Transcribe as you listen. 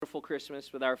wonderful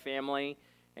Christmas with our family,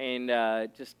 and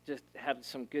just had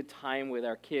some good time with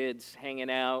our kids,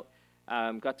 hanging out.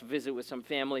 Got to visit with some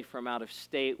family from out of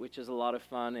state, which is a lot of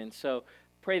fun. And so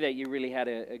pray that you really had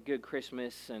a good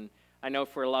Christmas. And I know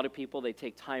for a lot of people, they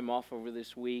take time off over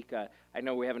this week. I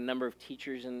know we have a number of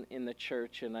teachers in the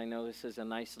church, and I know this is a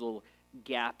nice little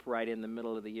gap right in the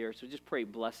middle of the year. So just pray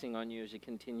blessing on you as you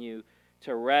continue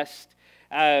to rest.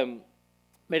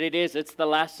 But it's the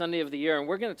last Sunday of the year, and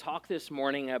we're going to talk this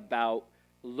morning about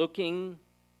looking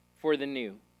for the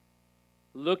new.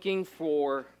 Looking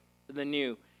for the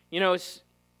new. You know,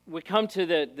 we come to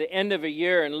the end of a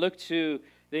year and look to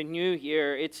the new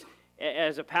year. It's,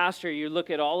 as a pastor, you look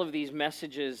at all of these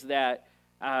messages that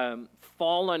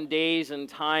fall on days and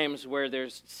times where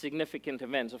there's significant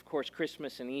events. Of course,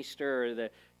 Christmas and Easter are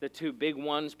the two big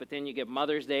ones, but then you get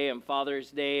Mother's Day and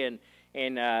Father's Day and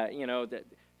the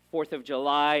 4th of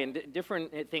July and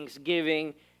different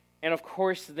Thanksgiving. And of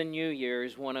course, the New Year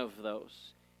is one of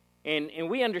those. And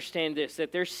we understand this,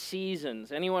 that there's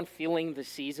seasons. Anyone feeling the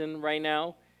season right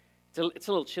now? It's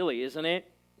a little chilly, isn't it?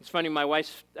 It's funny, my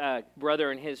wife's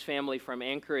brother and his family from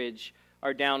Anchorage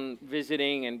are down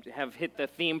visiting and have hit the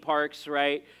theme parks,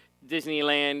 right?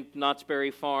 Disneyland, Knott's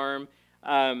Berry Farm.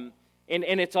 And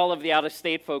it's all of the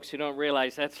out-of-state folks who don't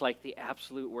realize that's like the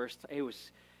absolute worst.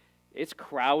 It's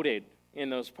crowded in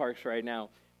those parks right now.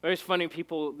 But it's funny,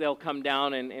 they'll come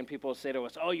down and people say to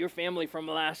us, oh, your family from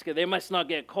Alaska, they must not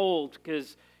get cold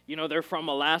because, they're from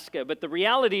Alaska. But the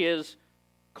reality is,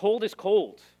 cold is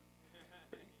cold.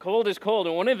 Cold is cold.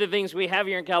 And one of the things we have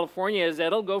here in California is that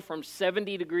it'll go from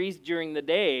 70 degrees during the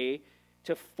day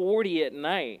to 40 at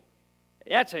night.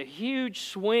 That's a huge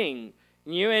swing.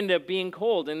 And you end up being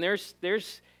cold. And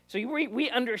so we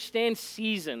understand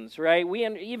seasons, right?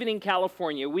 Even in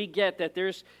California, we get that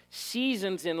there's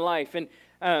seasons in life and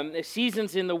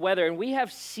seasons in the weather. And we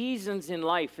have seasons in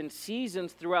life and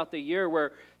seasons throughout the year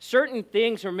where certain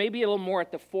things are maybe a little more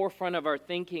at the forefront of our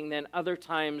thinking than other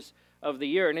times of the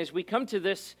year. And as we come to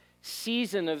this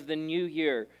season of the new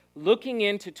year, looking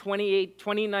into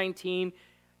 2019,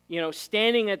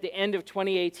 standing at the end of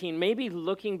 2018, maybe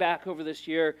looking back over this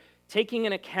year, taking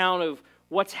an account of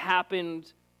what's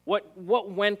happened, what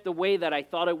went the way that I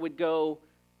thought it would go,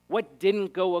 what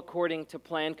didn't go according to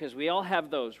plan, because we all have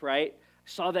those, right? I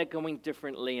saw that going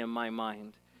differently in my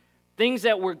mind. Things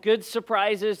that were good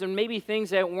surprises and maybe things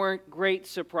that weren't great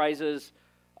surprises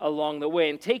along the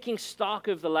way. And taking stock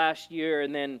of the last year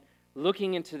and then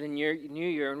looking into the new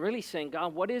year and really saying,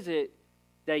 God, what is it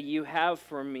that you have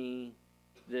for me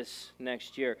this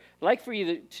next year? I'd like for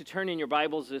you to turn in your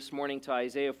Bibles this morning to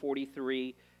Isaiah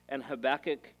 43 and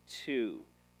Habakkuk 2.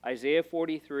 Isaiah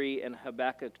 43 and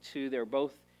Habakkuk 2, they're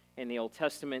both in the Old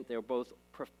Testament. They're both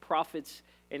prophets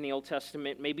in the Old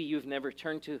Testament. Maybe you've never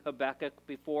turned to Habakkuk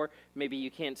before. Maybe you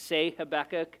can't say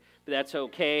Habakkuk, but that's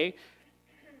okay.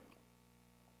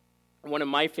 One of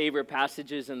my favorite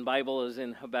passages in the Bible is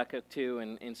in Habakkuk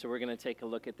 2, and so we're going to take a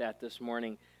look at that this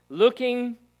morning.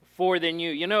 Looking for the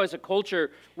new. As a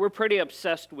culture, we're pretty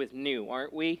obsessed with new,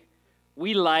 aren't we?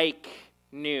 We like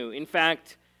new. In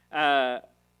fact, our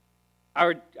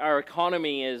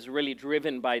economy is really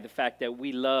driven by the fact that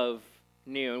we love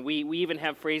new. And we even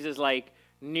have phrases like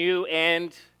new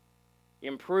and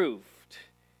improved.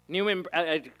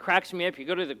 It cracks me up. You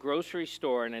go to the grocery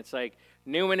store and it's like,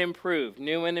 new and improved,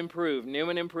 new and improved, new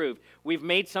and improved. We've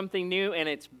made something new and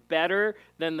it's better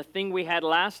than the thing we had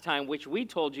last time, which we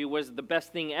told you was the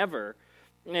best thing ever.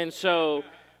 And so,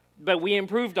 but we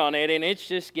improved on it and it's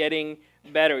just getting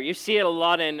better. You see it a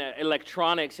lot in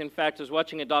electronics. In fact, I was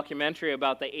watching a documentary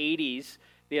about the 80s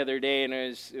the other day, and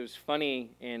it was funny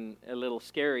and a little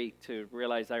scary to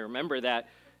realize I remember that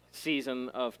season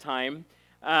of time.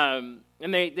 And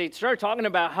they started talking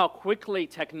about how quickly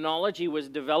technology was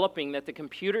developing, that the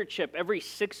computer chip every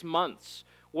 6 months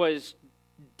was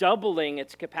doubling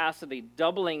its capacity,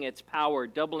 doubling its power,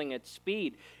 doubling its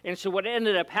speed. And so what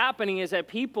ended up happening is that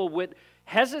people would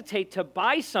hesitate to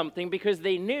buy something because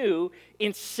they knew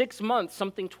in 6 months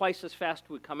something twice as fast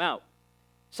would come out.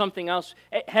 Something else.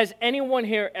 Has anyone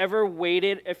here ever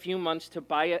waited a few months to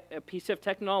buy a piece of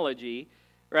technology,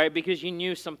 right, because you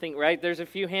knew something, right? There's a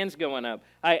few hands going up.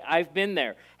 I've been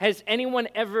there. Has anyone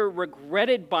ever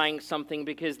regretted buying something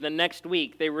because the next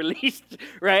week they released,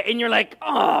 right, and you're like,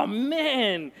 oh,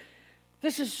 man,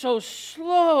 this is so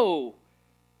slow.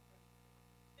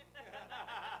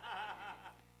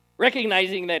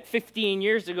 Recognizing that 15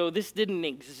 years ago, this didn't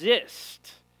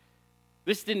exist.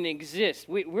 This didn't exist.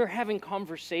 We're having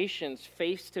conversations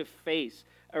face to face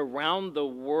around the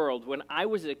world. When I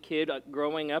was a kid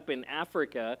growing up in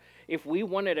Africa, if we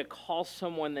wanted to call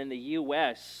someone in the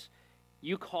U.S.,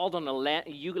 you called on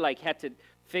you like had to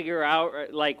figure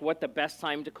out like what the best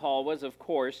time to call was, of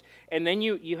course, and then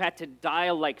you had to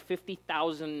dial like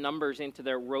 50,000 numbers into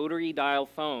their rotary dial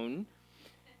phone,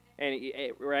 and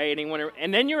right,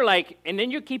 and then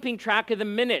you're keeping track of the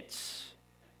minutes.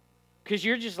 Because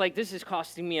you're just like, this is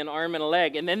costing me an arm and a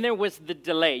leg. And then there was the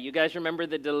delay. You guys remember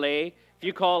the delay? If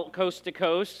you call coast to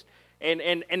coast,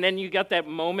 and then you got that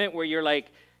moment where you're like,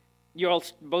 you all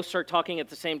both start talking at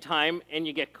the same time, and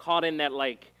you get caught in that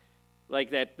like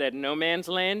that no man's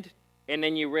land, and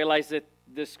then you realize that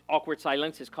this awkward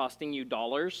silence is costing you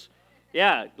dollars.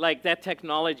 Yeah, like that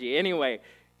technology. Anyway,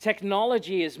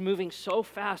 technology is moving so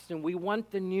fast, and we want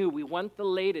the new, we want the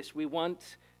latest, we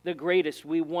want the greatest,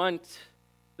 we want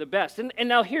the best. And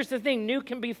now here's the thing, new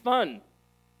can be fun.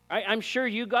 I'm sure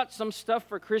you got some stuff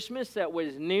for Christmas that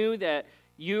was new that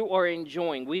you are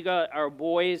enjoying. We got our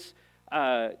boys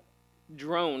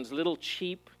drones, little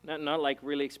cheap, not like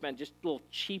really expensive, just little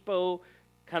cheapo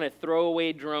kind of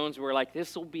throwaway drones. We're like,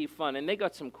 this will be fun. And they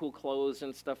got some cool clothes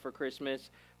and stuff for Christmas.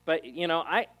 But, you know,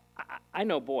 I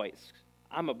know boys.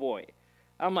 I'm a boy.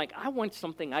 I'm like, I want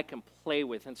something I can play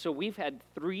with. And so we've had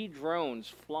 3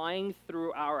 drones flying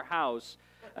through our house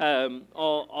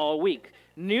all week.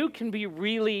 New can be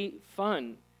really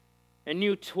fun. A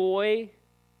new toy,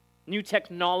 new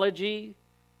technology,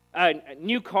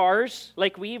 new cars.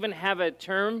 Like we even have a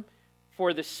term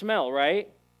for the smell, right?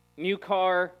 New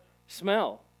car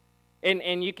smell.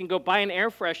 And you can go buy an air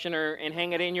freshener and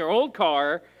hang it in your old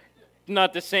car.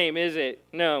 Not the same, is it?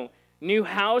 No. New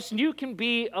house, new can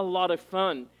be a lot of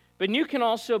fun. But new can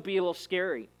also be a little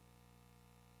scary.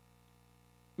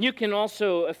 New can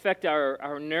also affect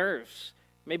our nerves.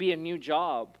 Maybe a new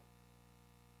job,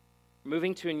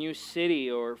 moving to a new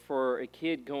city, or for a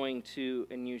kid going to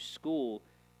a new school.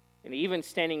 And even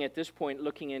standing at this point,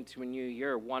 looking into a new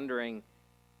year, wondering,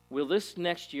 will this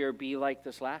next year be like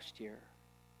this last year?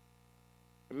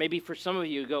 Or maybe for some of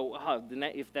you, go, wow,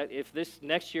 if this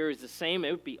next year is the same, it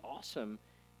would be awesome.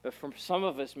 But for some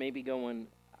of us, maybe going,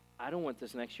 I don't want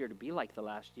this next year to be like the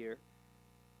last year.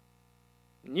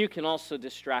 New can also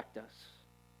distract us.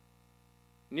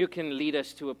 New can lead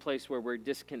us to a place where we're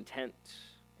discontent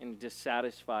and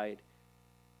dissatisfied.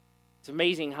 It's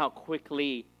amazing how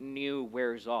quickly new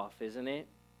wears off, isn't it?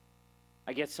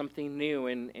 I get something new,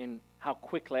 and how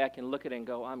quickly I can look at it and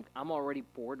go, I'm already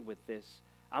bored with this.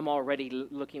 I'm already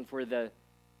looking for the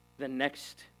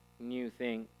next new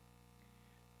thing.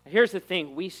 Here's the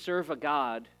thing. We serve a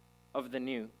God of the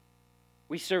new.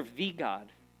 We serve the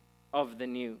God of the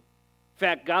new. In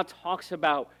fact, God talks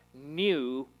about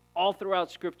new all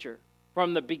throughout Scripture,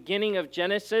 from the beginning of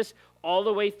Genesis all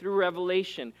the way through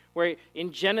Revelation, where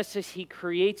in Genesis He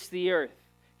creates the earth,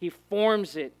 He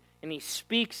forms it, and He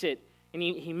speaks it, and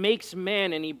He makes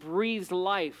man, and He breathes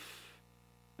life.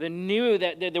 The new,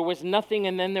 that there was nothing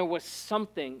and then there was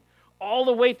something, all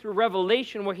the way through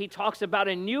Revelation, where He talks about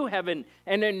a new heaven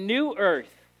and a new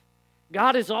earth.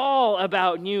 God is all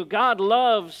about new. God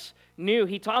loves new.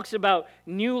 He talks about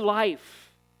new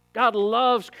life. God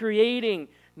loves creating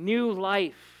new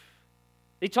life.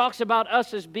 He talks about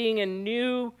us as being a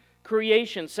new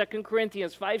creation. 2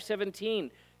 Corinthians 5:17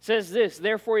 says this,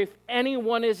 therefore, if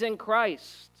anyone is in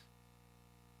Christ,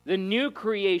 the new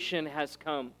creation has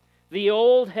come. The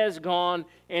old has gone,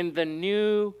 and the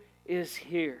new is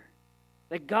here.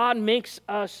 That God makes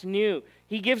us new.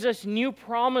 He gives us new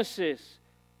promises.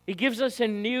 He gives us a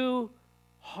new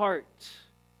heart.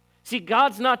 See,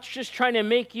 God's not just trying to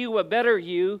make you a better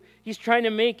you. He's trying to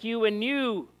make you a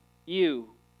new you.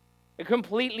 A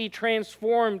completely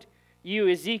transformed you.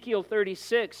 Ezekiel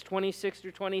 36, 26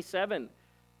 through 27.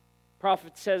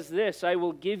 Prophet says this, I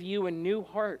will give you a new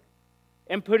heart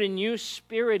and put a new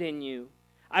spirit in you.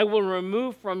 I will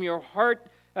remove from your heart,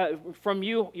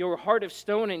 your heart of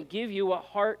stone, and give you a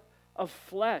heart of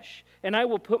flesh. And I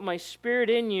will put my spirit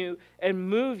in you and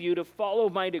move you to follow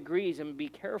my decrees and be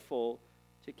careful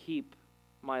to keep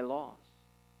my laws.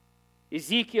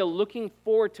 Ezekiel looking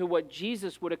forward to what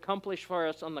Jesus would accomplish for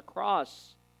us on the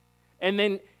cross. And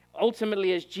then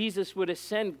ultimately as Jesus would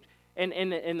ascend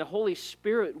and the Holy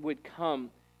Spirit would come,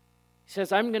 He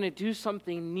says, I'm going to do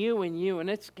something new in you, and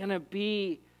it's going to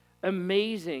be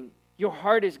amazing. Your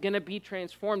heart is going to be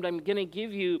transformed. I'm going to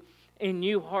give you a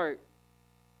new heart.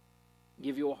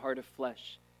 Give you a heart of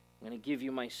flesh. I'm going to give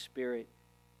you my spirit.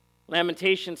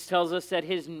 Lamentations tells us that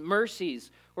His mercies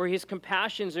or His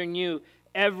compassions are new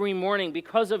every morning.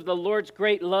 Because of the Lord's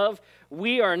great love,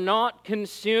 we are not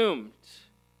consumed.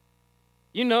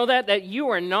 You know that you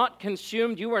are not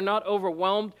consumed, you are not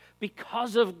overwhelmed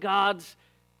because of God's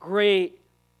great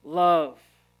love.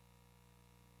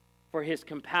 For His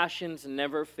compassions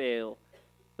never fail.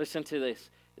 Listen to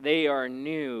this. They are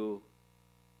new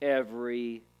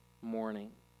every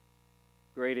morning.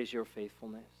 Great is your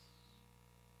faithfulness.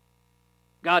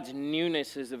 God's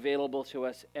newness is available to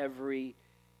us every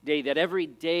day, that every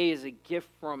day is a gift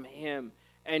from Him,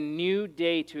 a new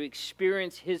day to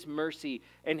experience His mercy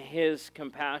and His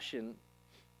compassion.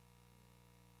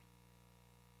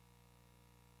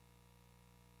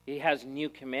 He has new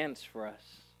commands for us.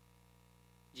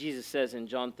 Jesus says in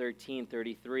John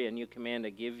 13:33, a new command I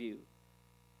give you,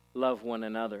 love one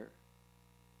another.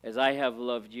 As I have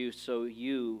loved you, so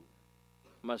you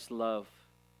must love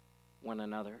one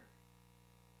another.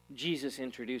 Jesus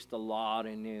introduced a lot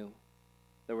anew.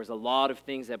 There was a lot of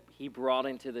things that He brought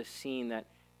into the scene that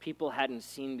people hadn't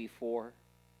seen before.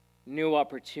 New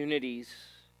opportunities,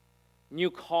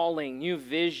 new calling, new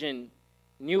vision,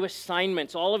 new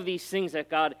assignments, all of these things that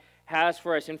God has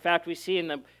for us. In fact, we see in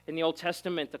the Old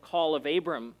Testament the call of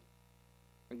Abram.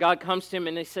 God comes to him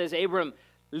and He says, Abram,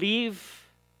 leave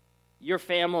your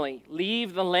family,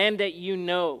 leave the land that you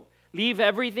know, leave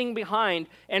everything behind,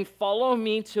 and follow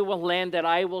me to a land that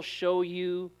I will show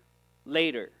you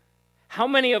later. How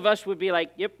many of us would be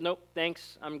like, yep, nope,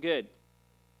 thanks, I'm good,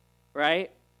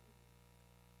 right?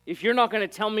 If you're not going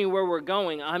to tell me where we're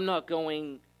going, I'm not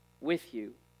going with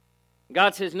you.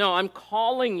 God says, no, I'm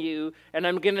calling you, and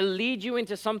I'm going to lead you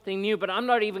into something new, but I'm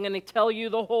not even going to tell you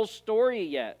the whole story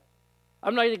yet.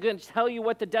 I'm not even going to tell you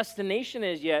what the destination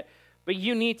is yet, but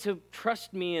you need to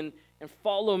trust me and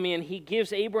follow me. And He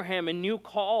gives Abraham a new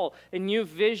call, a new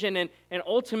vision, and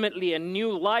ultimately a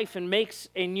new life, and makes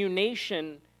a new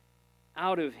nation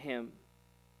out of him.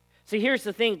 See, here's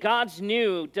the thing. God's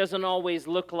new doesn't always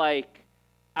look like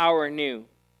our new.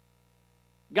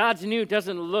 God's new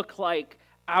doesn't look like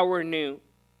our new.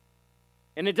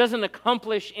 And it doesn't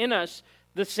accomplish in us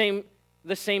the same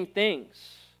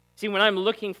things. See, when I'm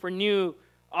looking for new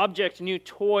objects, new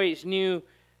toys, new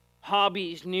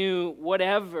hobbies, new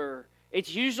whatever,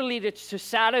 it's usually to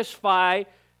satisfy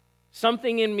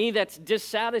something in me that's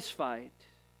dissatisfied.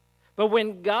 But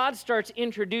when God starts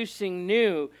introducing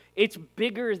new, it's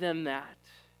bigger than that.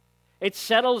 It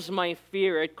settles my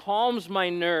fear. It calms my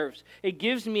nerves. It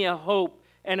gives me a hope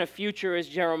and a future, as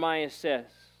Jeremiah says.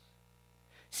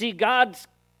 See, God's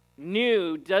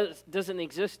new doesn't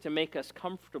exist to make us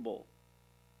comfortable,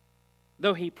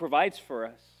 though He provides for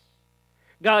us.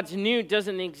 God's new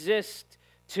doesn't exist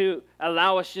to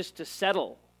allow us just to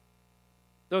settle,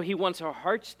 though He wants our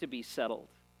hearts to be settled.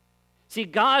 See,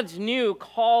 God's new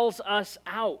calls us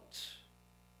out.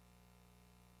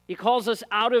 He calls us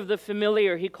out of the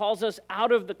familiar. He calls us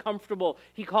out of the comfortable.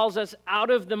 He calls us out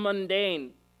of the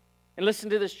mundane. And listen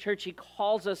to this, church. He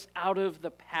calls us out of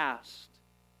the past.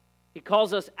 He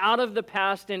calls us out of the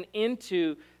past and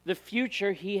into the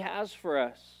future He has for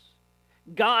us.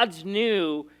 God's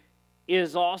new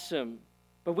is awesome,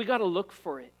 but we got to look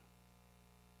for it.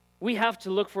 We have to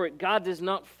look for it. God does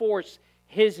not force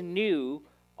His new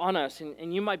on us.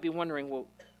 And you might be wondering, well,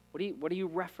 what are you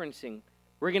referencing?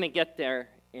 We're going to get there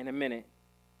in a minute.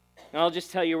 And I'll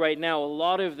just tell you right now, a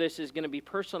lot of this is going to be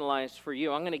personalized for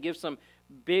you. I'm going to give some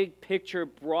big picture,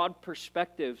 broad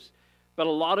perspectives, but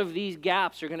a lot of these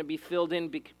gaps are going to be filled in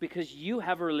because you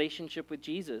have a relationship with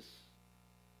Jesus.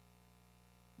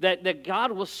 That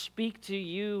God will speak to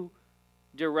you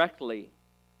directly.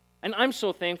 And I'm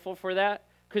so thankful for that,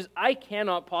 because I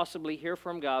cannot possibly hear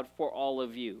from God for all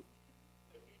of you.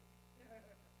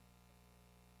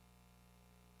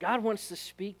 God wants to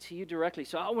speak to you directly.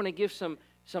 So I want to give some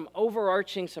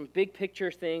overarching, some big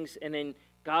picture things, and then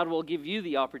God will give you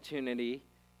the opportunity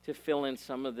to fill in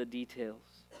some of the details.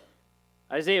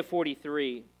 Isaiah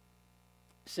 43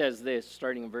 says this,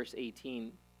 starting in verse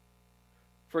 18.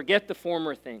 Forget the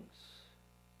former things.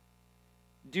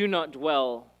 Do not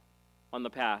dwell on the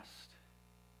past.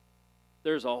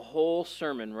 There's a whole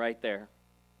sermon right there.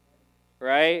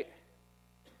 Right?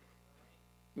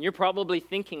 You're probably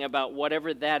thinking about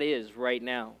whatever that is right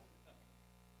now.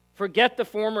 Forget the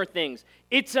former things.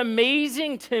 It's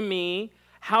amazing to me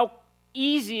how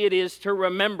easy it is to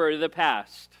remember the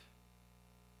past.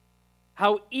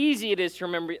 How easy it is to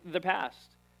remember the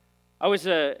past. I was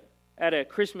at a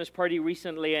Christmas party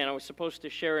recently, and I was supposed to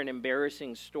share an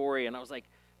embarrassing story, and I was like,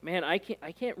 man, I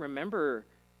can't remember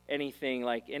anything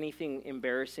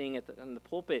embarrassing in the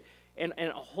pulpit. And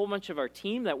a whole bunch of our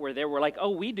team that were there were like, oh,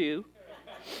 we do.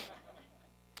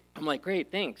 I'm like,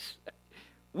 great, thanks.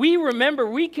 We remember,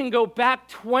 we can go back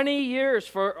 20 years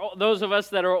for those of us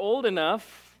that are old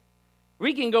enough.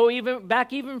 We can go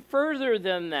back even further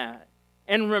than that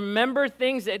and remember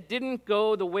things that didn't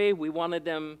go the way we wanted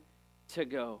them to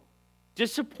go.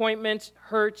 Disappointments,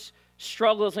 hurts,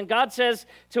 struggles. And God says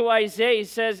to Isaiah, he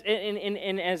says,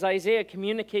 and as Isaiah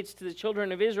communicates to the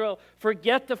children of Israel,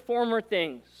 forget the former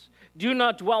things. Do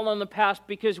not dwell on the past,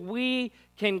 because we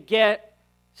can get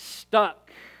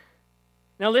stuck.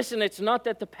 Now listen, it's not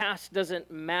that the past doesn't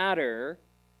matter,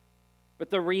 but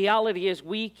the reality is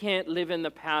we can't live in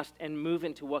the past and move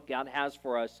into what God has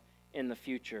for us in the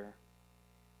future.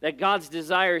 That God's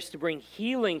desire is to bring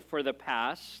healing for the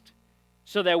past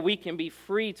so that we can be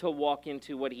free to walk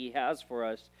into what he has for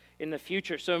us in the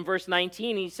future. So in verse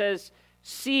 19, he says,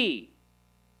 see.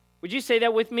 Would you say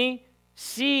that with me?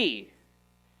 See.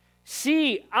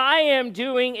 See, I am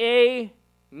doing a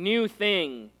new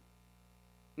thing.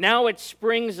 Now it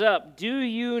springs up. Do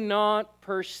you not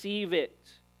perceive it?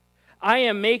 I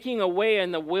am making a way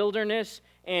in the wilderness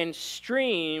and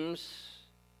streams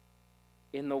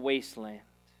in the wasteland.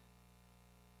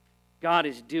 God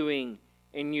is doing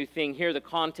a new thing. Here the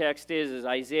context is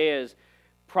Isaiah is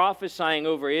prophesying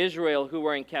over Israel who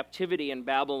were in captivity in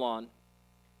Babylon.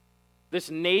 This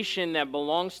nation that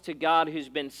belongs to God, who's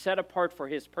been set apart for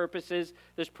his purposes,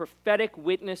 this prophetic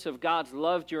witness of God's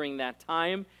love during that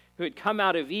time, who had come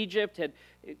out of Egypt, had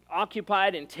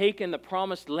occupied and taken the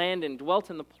promised land and dwelt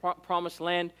in the promised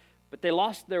land, but they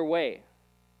lost their way.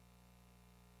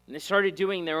 And they started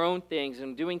doing their own things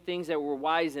and doing things that were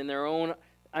wise in their own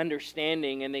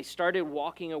understanding, and they started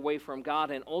walking away from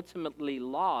God and ultimately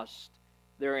lost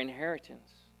their inheritance.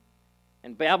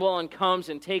 And Babylon comes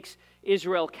and takes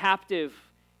Israel captive,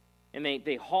 and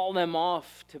they haul them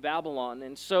off to Babylon.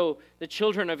 And so the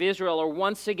children of Israel are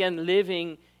once again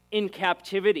living in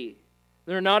captivity.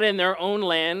 They're not in their own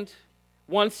land,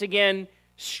 once again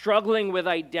struggling with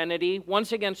identity,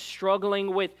 once again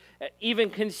struggling with even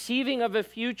conceiving of a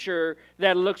future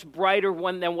that looks brighter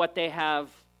than what they have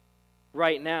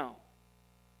right now.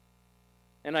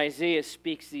 And Isaiah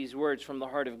speaks these words from the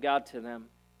heart of God to them.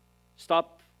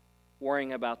 Stop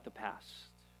worrying about the past.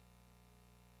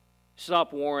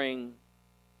 Stop worrying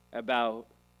about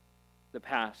the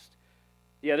past.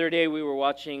 The other day we were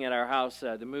watching at our house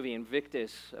the movie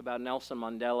Invictus about Nelson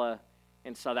Mandela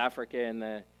in South Africa and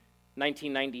the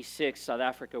 1996 South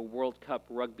Africa World Cup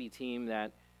rugby team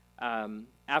that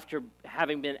after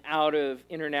having been out of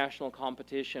international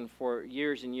competition for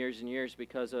years and years and years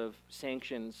because of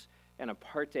sanctions and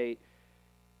apartheid,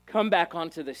 come back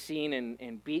onto the scene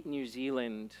and beat New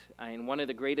Zealand in one of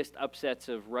the greatest upsets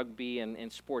of rugby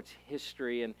and sports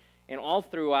history. And all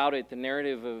throughout it, the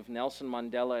narrative of Nelson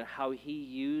Mandela, how he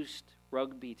used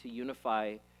rugby to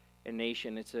unify a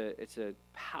nation. It's a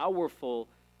powerful,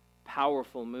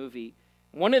 powerful movie.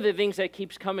 One of the things that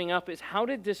keeps coming up is, how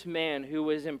did this man who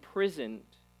was imprisoned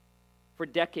for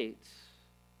decades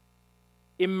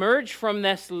emerge from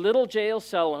this little jail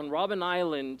cell on Robben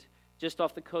Island just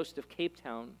off the coast of Cape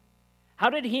Town? How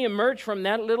did he emerge from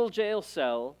that little jail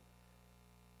cell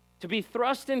to be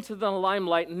thrust into the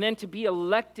limelight and then to be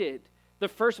elected the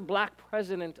first black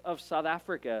president of South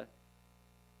Africa,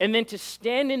 and then to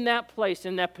stand in that place,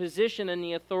 in that position and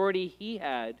the authority he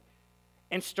had,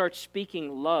 and start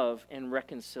speaking love and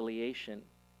reconciliation?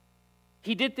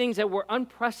 He did things that were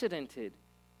unprecedented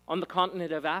on the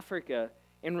continent of Africa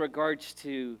in regards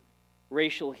to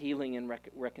racial healing and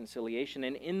reconciliation.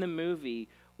 And in the movie,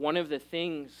 one of the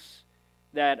things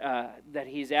that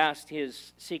he's asked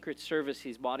his Secret Service,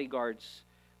 his bodyguards,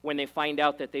 when they find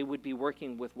out that they would be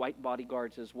working with white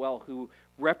bodyguards as well, who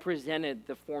represented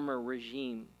the former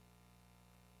regime,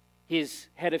 his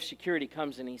head of security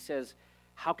comes and he says,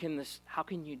 how can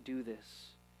you do this?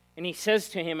 And he says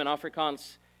to him in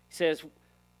Afrikaans, he says,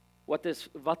 wat is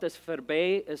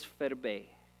verby is verby.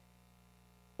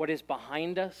 What is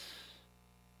behind us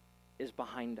is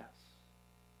behind us.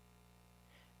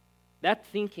 That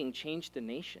thinking changed the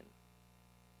nation.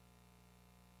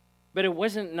 But it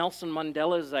wasn't Nelson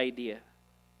Mandela's idea.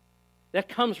 That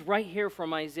comes right here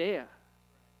from Isaiah.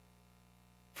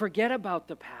 Forget about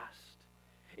the past.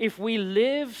 If we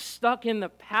live stuck in the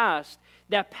past,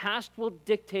 that past will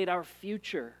dictate our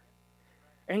future.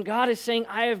 And God is saying,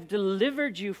 I have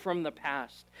delivered you from the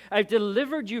past. I've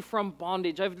delivered you from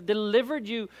bondage. I've delivered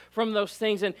you from those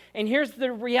things. And here's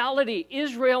the reality.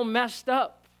 Israel messed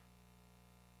up.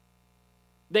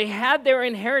 They had their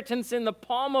inheritance in the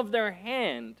palm of their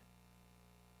hand.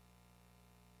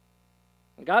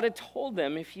 And God had told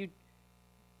them, if you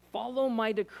follow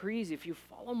my decrees, if you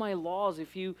follow my laws,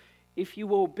 if you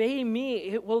obey me,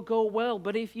 it will go well.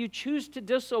 But if you choose to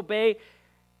disobey,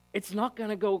 it's not going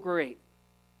to go great.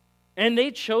 And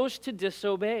they chose to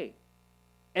disobey.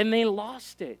 And they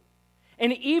lost it.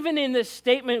 And even in this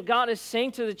statement, God is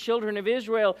saying to the children of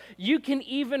Israel, you can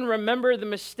even remember the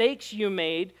mistakes you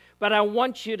made, but I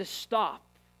want you to stop.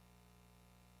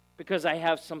 because I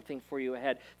have something for you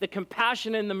ahead. The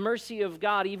compassion and the mercy of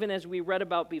God, even as we read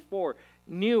about before,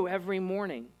 new every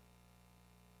morning.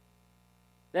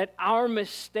 That our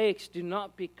mistakes do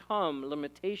not become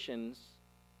limitations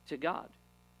to God.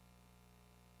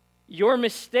 Your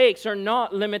mistakes are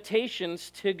not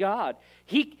limitations to God.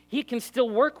 He can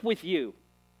still work with you.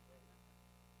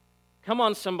 Come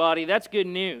on, somebody, that's good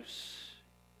news.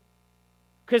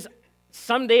 Because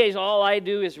some days all I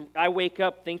do is I wake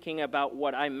up thinking about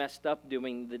what I messed up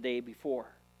doing the day before.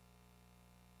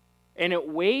 And it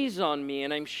weighs on me,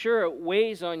 and I'm sure it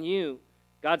weighs on you.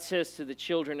 God says to the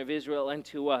children of Israel and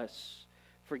to us,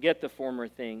 forget the former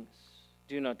things.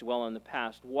 Do not dwell on the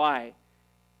past. Why?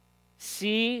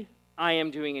 See, I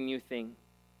am doing a new thing.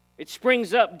 It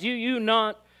springs up. Do you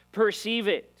not perceive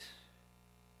it?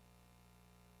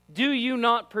 Do you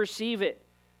not perceive it?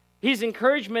 His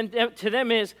encouragement to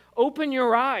them is, open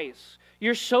your eyes.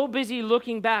 You're so busy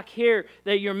looking back here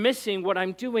that you're missing what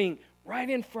I'm doing right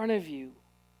in front of you.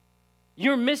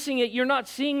 You're missing it. You're not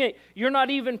seeing it. You're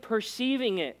not even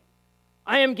perceiving it.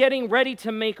 I am getting ready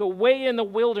to make a way in the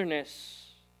wilderness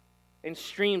and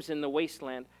streams in the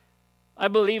wasteland. I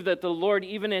believe that the Lord,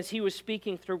 even as He was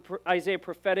speaking through Isaiah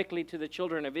prophetically to the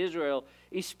children of Israel,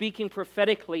 is speaking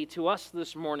prophetically to us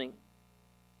this morning.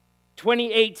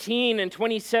 2018 and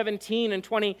 2017 and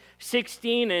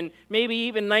 2016 and maybe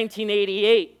even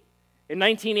 1988 and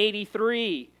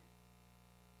 1983.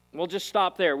 We'll just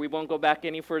stop there. We won't go back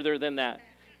any further than that.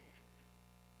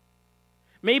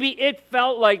 Maybe it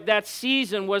felt like that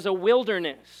season was a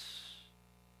wilderness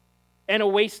and a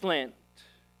wasteland.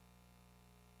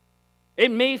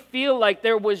 It may feel like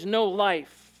there was no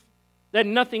life, that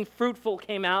nothing fruitful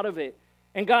came out of it.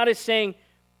 And God is saying,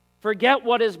 forget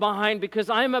what is behind, because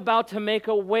I'm about to make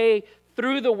a way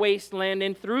through the wasteland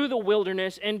and through the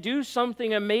wilderness and do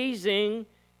something amazing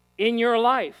in your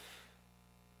life.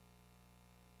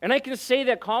 And I can say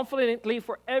that confidently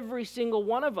for every single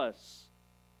one of us.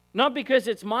 Not because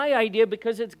it's my idea,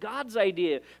 because it's God's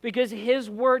idea. Because His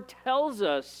Word tells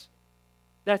us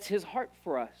that's His heart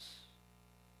for us.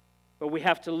 But we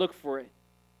have to look for it.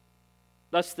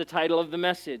 Thus the title of the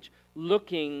message,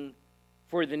 Looking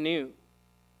for the New.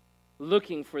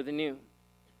 Looking for the new.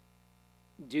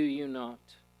 Do you not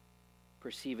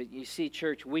perceive it? You see,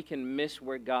 church, we can miss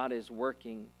where God is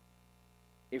working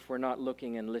if we're not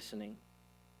looking and listening.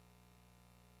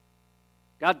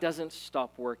 God doesn't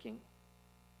stop working.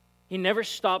 He never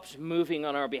stops moving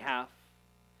on our behalf.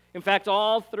 In fact,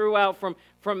 all throughout, from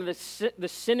the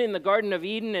sin in the Garden of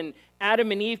Eden and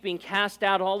Adam and Eve being cast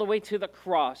out all the way to the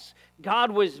cross, God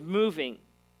was moving.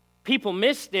 People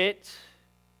missed it.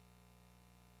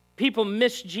 People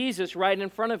missed Jesus right in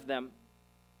front of them.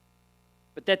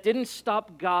 But that didn't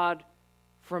stop God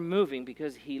from moving,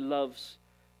 because He loves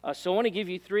us. So I want to give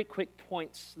you 3 quick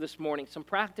points this morning, some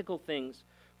practical things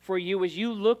for you as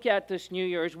you look at this new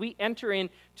year, as we enter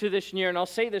into this new year. And I'll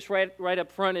say this right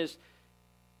up front, is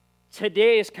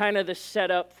today is kind of the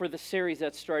setup for the series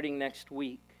that's starting next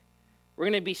week. We're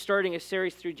going to be starting a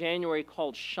series through January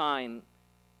called Shine.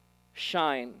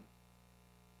 Shine.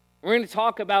 We're going to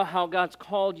talk about how God's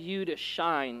called you to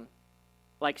shine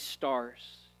like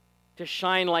stars, to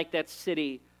shine like that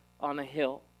city on a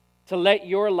hill, to let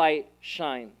your light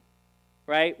shine,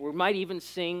 right? We might even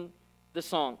sing the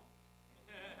song.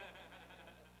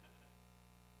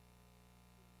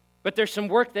 But there's some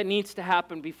work that needs to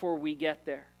happen before we get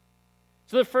there.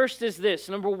 So the first is this.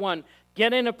 Number 1,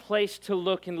 get in a place to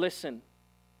look and listen.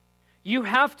 You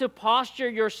have to posture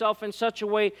yourself in such a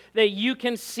way that you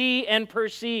can see and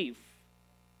perceive.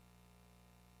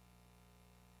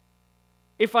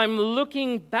 If I'm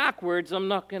looking backwards, I'm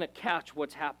not going to catch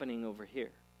what's happening over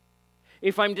here.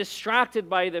 If I'm distracted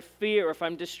by the fear, if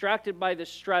I'm distracted by the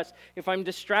stress, if I'm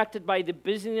distracted by the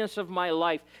busyness of my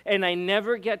life, and I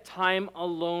never get time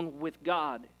alone with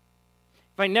God,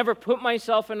 if I never put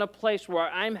myself in a place where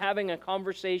I'm having a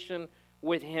conversation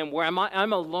with Him, where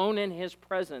I'm alone in His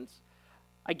presence,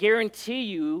 I guarantee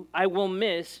you I will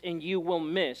miss, and you will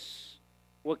miss,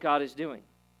 what God is doing.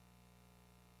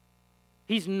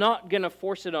 He's not going to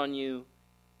force it on you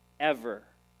ever.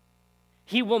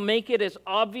 He will make it as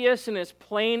obvious and as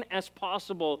plain as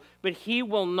possible, but He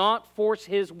will not force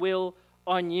His will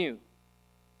on you.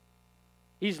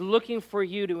 He's looking for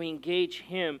you to engage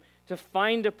Him, to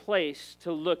find a place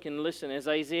to look and listen. As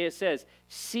Isaiah says,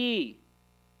 see,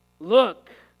 look,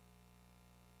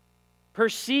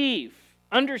 perceive,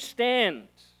 understand.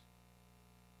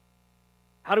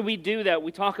 How do we do that?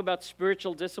 We talk about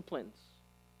spiritual disciplines.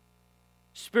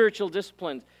 Spiritual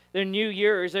disciplines. The new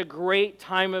year is a great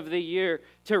time of the year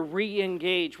to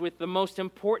re-engage with the most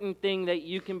important thing that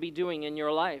you can be doing in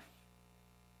your life.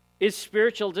 is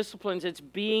spiritual disciplines. It's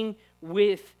being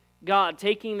with God,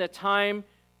 taking the time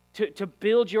to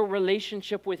build your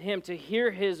relationship with Him, to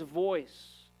hear His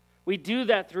voice. We do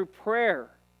that through prayer.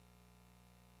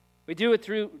 We do it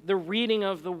through the reading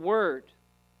of the Word.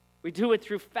 We do it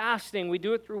through fasting. We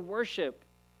do it through worship.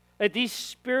 That these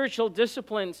spiritual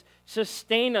disciplines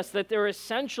sustain us, that they're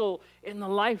essential in the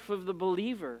life of the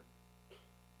believer.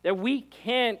 That we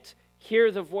can't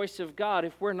hear the voice of God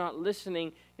if we're not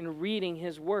listening and reading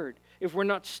His Word, if we're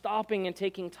not stopping and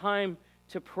taking time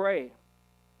to pray.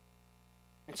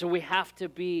 And so we have to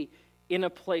be in a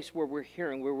place where we're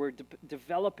hearing, where we're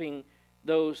developing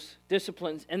those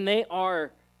disciplines. And they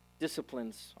are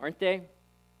disciplines, aren't they?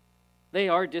 They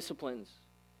are disciplines.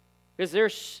 Because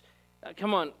there's,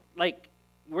 come on, like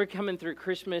we're coming through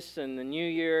Christmas and the New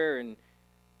Year, and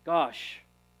gosh,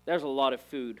 there's a lot of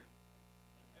food.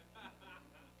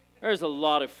 There's a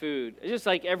lot of food. It's just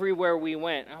like everywhere we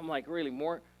went. I'm like, really,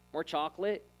 more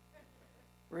chocolate?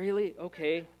 Really?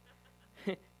 Okay.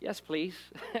 Yes, please.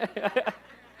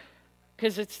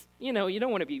 Because it's, you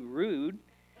don't want to be rude.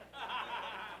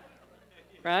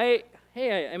 Right?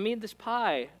 Hey, I made this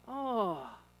pie. Oh,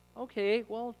 okay.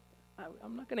 Well,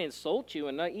 I'm not going to insult you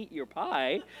and not eat your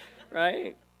pie.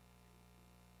 Right?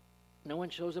 No one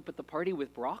shows up at the party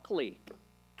with broccoli.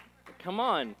 Come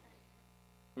on.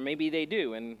 Maybe they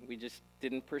do, and we just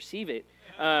didn't perceive it.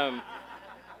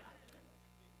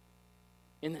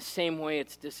 In the same way,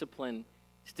 it's discipline.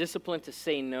 It's discipline to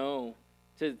say no.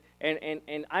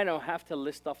 And I don't have to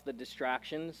list off the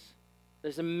distractions.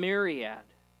 There's a myriad.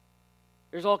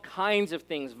 There's all kinds of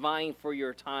things vying for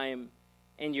your time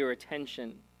and your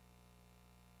attention.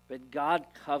 But God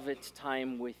covets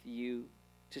time with you,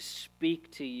 to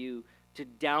speak to you, to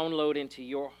download into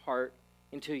your heart,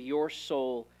 into your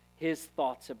soul, His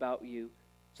thoughts about you,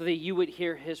 so that you would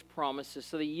hear His promises,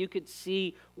 so that you could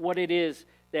see what it is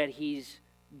that He's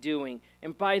doing.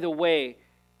 And by the way,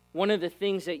 one of the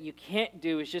things that you can't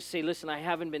do is just say, listen, I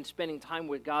haven't been spending time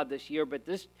with God this year, but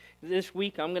this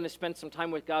week I'm going to spend some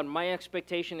time with God. My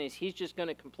expectation is He's just going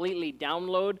to completely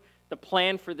download the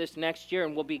plan for this next year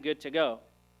and we'll be good to go.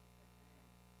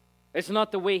 It's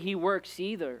not the way He works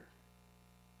either,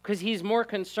 because He's more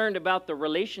concerned about the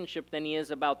relationship than He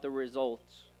is about the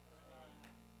results.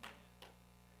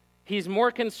 He's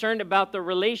more concerned about the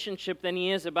relationship than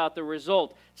He is about the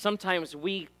result. Sometimes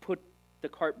we put the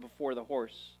cart before the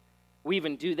horse. We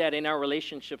even do that in our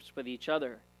relationships with each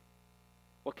other.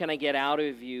 What can I get out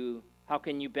of you? How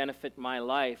can you benefit my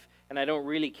life? And I don't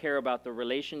really care about the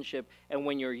relationship. And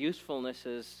when your usefulness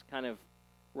has kind of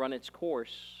run its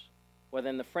course, well,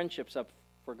 then the friendship's up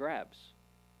for grabs.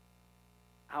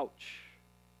 Ouch.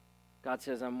 God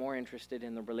says, I'm more interested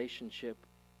in the relationship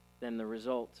than the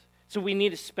result. So we need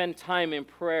to spend time in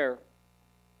prayer.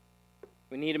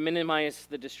 We need to minimize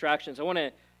the distractions. I want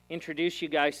to introduce you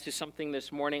guys to something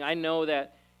this morning. I know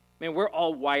that, man, we're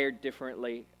all wired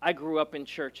differently. I grew up in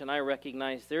church, and I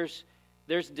recognize there's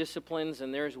disciplines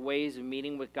and there's ways of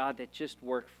meeting with God that just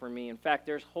work for me. In fact,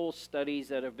 there's whole studies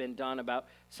that have been done about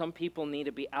some people need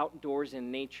to be outdoors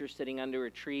in nature, sitting under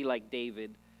a tree like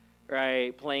David,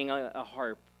 right, playing a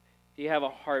harp. If you have a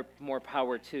harp, more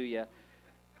power to you.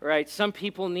 Right, some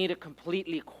people need a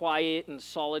completely quiet and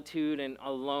solitude and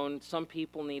alone. Some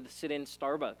people need to sit in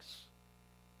Starbucks.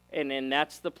 And then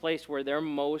that's the place where they're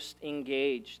most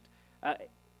engaged.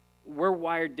 We're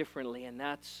wired differently, and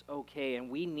that's okay. And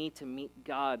we need to meet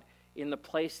God in the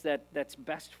place that's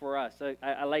best for us.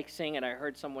 I like saying it. I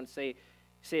heard someone say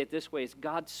it this way, is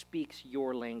God speaks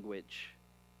your language.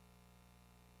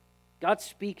 God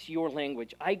speaks your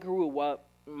language. I grew up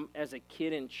as a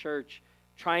kid in church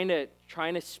trying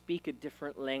to speak a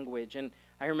different language. And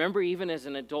I remember even as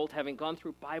an adult having gone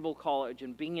through Bible college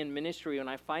and being in ministry, and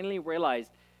I finally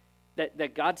realized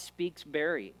that God speaks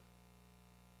Barry.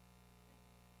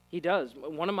 He does.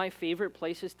 One of my favorite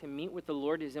places to meet with the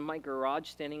Lord is in my garage,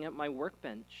 standing at my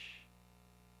workbench.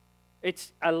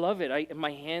 I love it.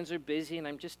 My hands are busy, and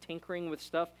I'm just tinkering with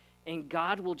stuff, and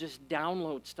God will just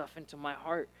download stuff into my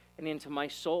heart and into my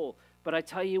soul. But I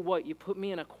tell you what, you put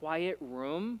me in a quiet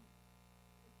room,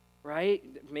 right?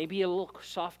 Maybe a little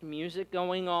soft music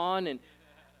going on, and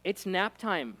it's nap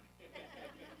time.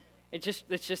 It's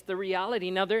just the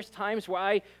reality. Now, there's times where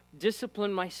I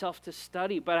discipline myself to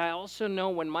study, but I also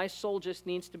know when my soul just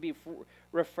needs to be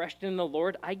refreshed in the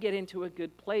Lord, I get into a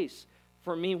good place.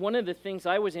 For me, one of the things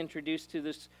I was introduced to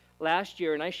this last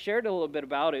year, and I shared a little bit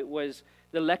about it, was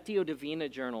the Lectio Divina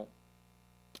journal.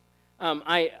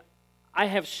 I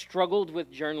have struggled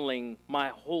with journaling my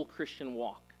whole Christian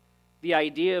walk. The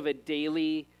idea of a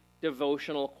daily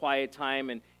devotional quiet time,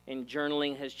 and and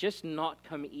journaling has just not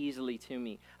come easily to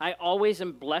me. I always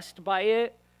am blessed by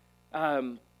it,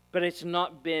 but it's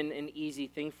not been an easy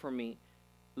thing for me.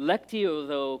 Lectio,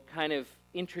 though, kind of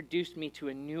introduced me to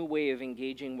a new way of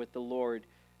engaging with the Lord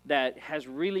that has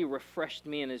really refreshed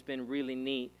me and has been really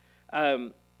neat.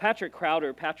 Patrick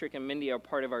Crowder, Patrick and Mindy are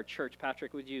part of our church.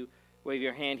 Patrick, would you wave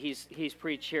your hand? He's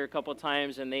preached here a couple of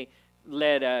times, and they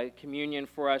led communion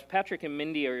for us. Patrick and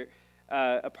Mindy are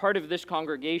a part of this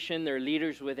congregation. They're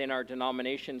leaders within our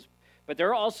denominations, but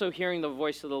they're also hearing the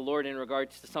voice of the Lord in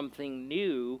regards to something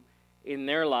new in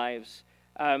their lives.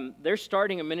 They're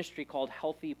starting a ministry called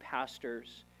Healthy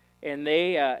Pastors, and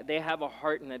they have a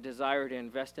heart and a desire to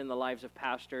invest in the lives of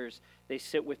pastors. They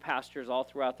sit with pastors all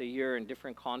throughout the year in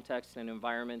different contexts and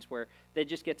environments where they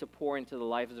just get to pour into the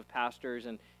lives of pastors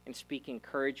and speak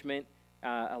encouragement.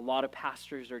 A lot of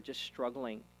pastors are just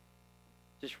struggling,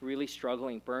 just really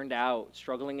struggling, burned out,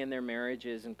 struggling in their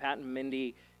marriages. And Pat and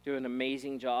Mindy do an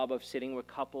amazing job of sitting with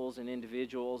couples and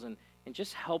individuals and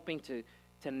just helping to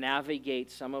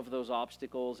navigate some of those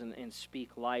obstacles and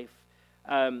speak life.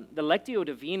 The Lectio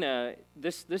Divina,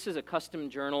 this is a custom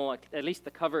journal. At least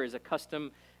the cover is a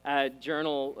custom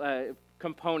journal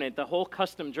component. The whole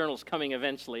custom journal is coming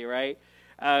eventually, right?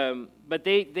 But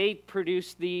they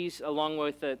produce these along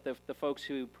with the folks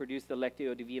who produce the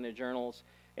Lectio Divina journals.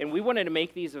 And we wanted to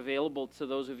make these available to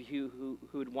those of you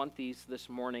who would want these this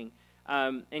morning.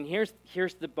 And here's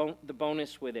the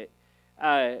bonus with it.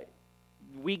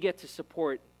 We get to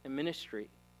support a ministry.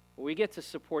 We get to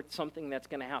support something that's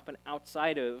going to happen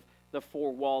outside of the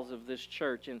four walls of this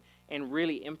church and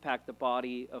really impact the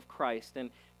body of Christ. And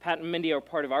Pat and Mindy are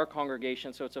part of our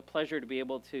congregation, so it's a pleasure to be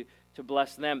able to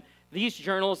bless them. These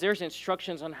journals, there's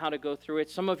instructions on how to go through it.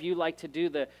 Some of you like to do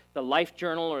the Life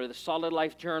Journal or the Solid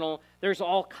Life Journal. There's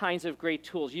all kinds of great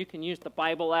tools. You can use the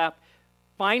Bible app.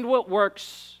 Find what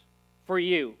works for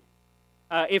you.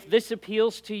 If this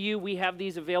appeals to you, we have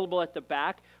these available at the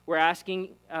back. We're asking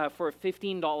for a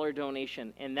 $15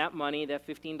 donation, and that money, that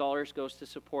 $15 goes to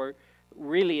support.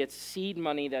 Really, it's seed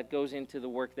money that goes into the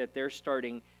work that they're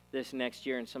starting this next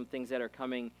year and some things that are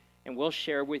coming, and we'll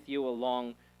share with you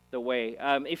along the way.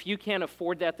 If you can't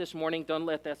afford that this morning, don't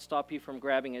let that stop you from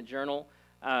grabbing a journal.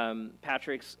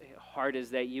 Patrick's heart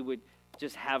is that you would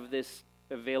just have this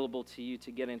available to you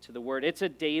to get into the Word. It's a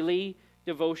daily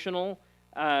devotional,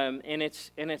 and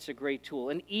it's a great tool,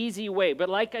 an easy way. But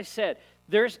like I said,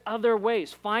 there's other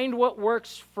ways. Find what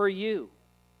works for you.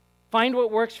 Find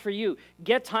what works for you.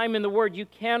 Get time in the Word. You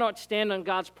cannot stand on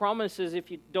God's promises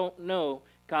if you don't know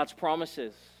God's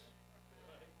promises.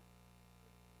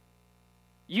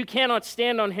 You cannot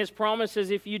stand on His promises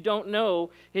if you don't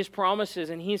know His promises.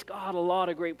 And He's got a lot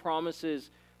of great promises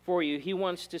for you. He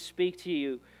wants to speak to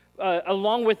you.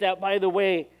 Along with that, by the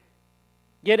way,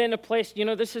 get in a place,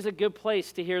 this is a good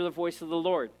place to hear the voice of the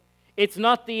Lord. It's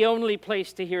not the only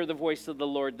place to hear the voice of the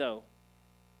Lord, though.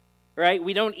 Right?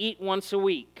 We don't eat once a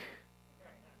week.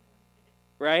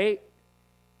 Right?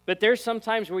 But there's some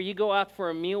times where you go out for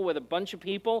a meal with a bunch of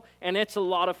people, and it's a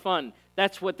lot of fun.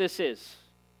 That's what this is.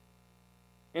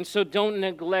 And so don't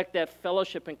neglect that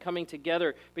fellowship and coming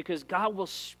together, because God will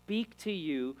speak to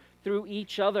you through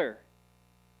each other.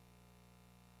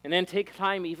 And then take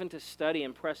time even to study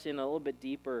and press in a little bit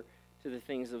deeper to the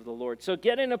things of the Lord. So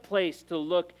get in a place to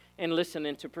look and listen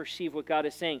and to perceive what God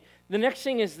is saying. The next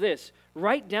thing is this: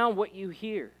 write down what you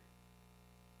hear.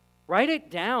 Write it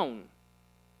down.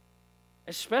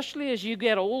 Especially as you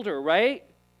get older, right?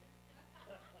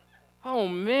 Oh,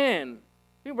 man.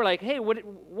 People are like, hey,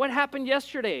 what happened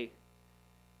yesterday?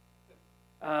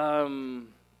 And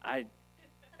I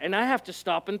have to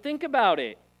stop and think about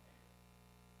it.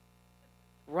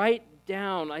 Write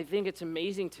down. I think it's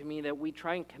amazing to me that we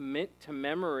try and commit to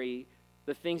memory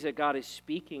the things that God is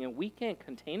speaking, and we can't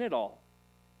contain it all.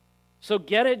 So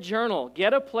get a journal.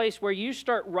 Get a place where you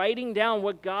start writing down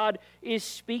what God is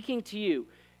speaking to you.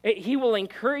 He will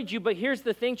encourage you, but here's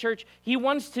the thing, church. He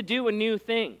wants to do a new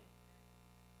thing.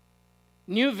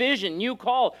 New vision, new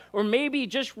call, or maybe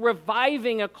just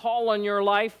reviving a call on your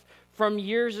life from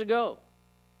years ago.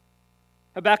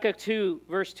 Habakkuk 2,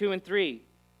 verse 2 and 3.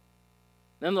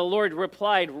 Then the Lord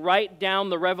replied, write down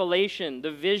the revelation,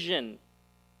 the vision.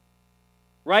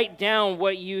 Write down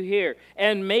what you hear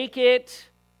and make it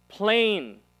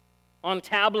plain on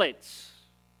tablets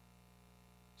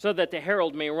so that the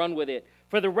herald may run with it.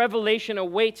 For the revelation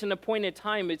awaits an appointed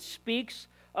time. It speaks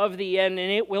of the end,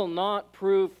 and it will not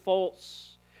prove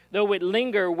false. Though it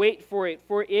linger, wait for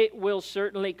it will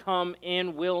certainly come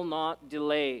and will not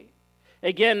delay.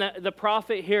 Again, the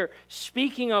prophet here,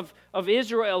 speaking of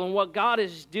Israel and what God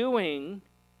is doing,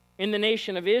 in the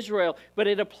nation of Israel, but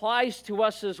it applies to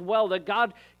us as well, that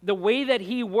God, the way that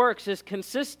he works is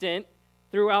consistent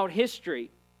throughout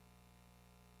history.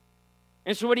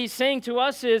 And so what he's saying to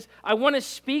us is, I want to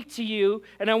speak to you,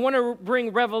 and I want to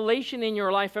bring revelation in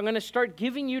your life. I'm going to start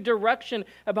giving you direction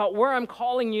about where I'm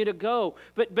calling you to go.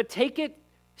 But take it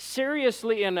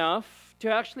seriously enough to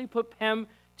actually put pen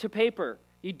to paper.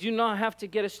 You do not have to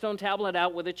get a stone tablet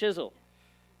out with a chisel,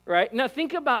 right? Now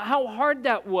think about how hard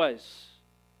that was.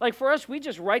 Like for us, we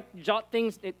just jot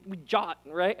things, we jot,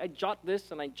 right? I jot this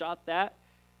and I jot that.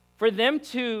 For them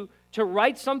to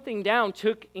write something down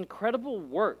took incredible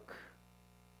work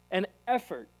and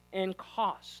effort and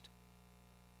cost.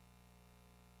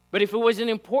 But if it was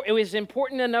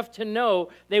important enough to know,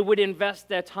 they would invest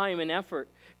that time and effort.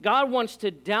 God wants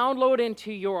to download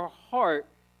into your heart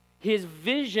his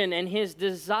vision and his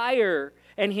desire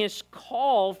and his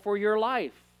call for your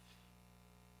life.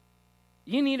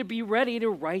 You need to be ready to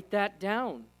write that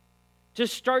down, to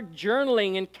start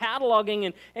journaling and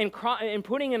cataloging and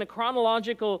putting in a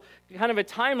chronological kind of a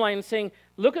timeline and saying,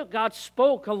 look at God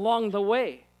spoke along the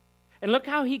way. And look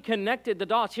how he connected the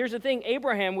dots. Here's the thing,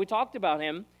 Abraham, we talked about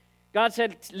him. God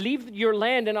said, leave your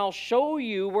land and I'll show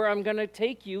you where I'm going to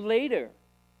take you later.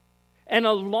 And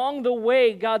along the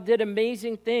way, God did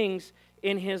amazing things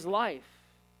in his life.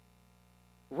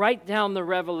 Write down the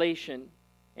revelation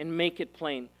and make it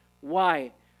plain.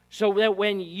 Why? So that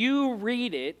when you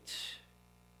read it,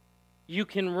 you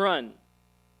can run.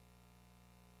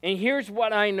 And here's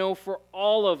what I know for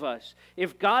all of us.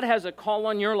 If God has a call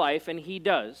on your life, and he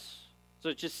does,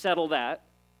 so just settle that.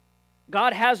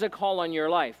 God has a call on your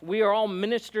life. We are all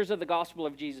ministers of the gospel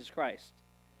of Jesus Christ.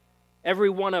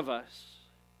 Every one of us.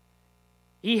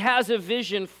 He has a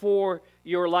vision for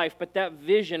your life, but that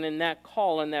vision and that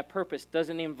call and that purpose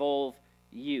doesn't involve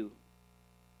you.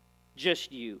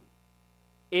 Just you.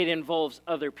 It involves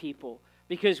other people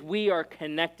because we are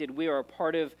connected. We are a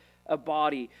part of a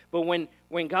body. But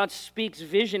when God speaks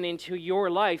vision into your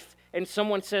life and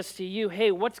someone says to you,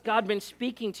 hey, what's God been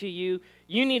speaking to you?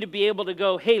 You need to be able to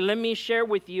go, hey, let me share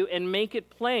with you and make it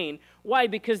plain. Why?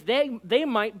 Because they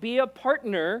might be a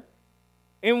partner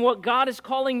in what God is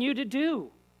calling you to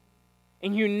do.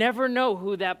 And you never know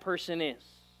who that person is.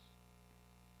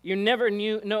 You never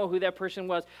know who that person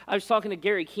was. I was talking to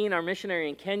Gary Keene, our missionary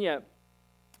in Kenya,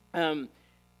 and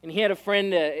he had a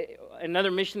friend, another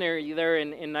missionary there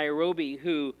in Nairobi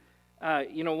who,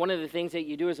 one of the things that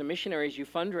you do as a missionary is you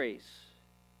fundraise.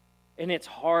 And it's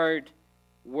hard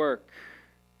work.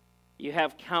 You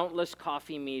have countless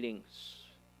coffee meetings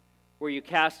where you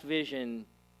cast vision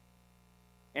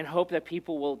and hope that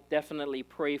people will definitely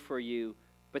pray for you,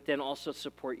 but then also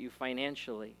support you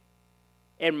financially.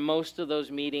 And most of those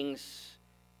meetings,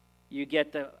 you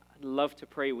get the love to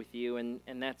pray with you, and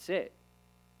that's it.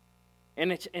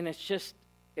 And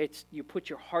it's you put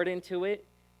your heart into it,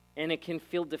 and it can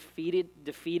feel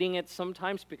defeating it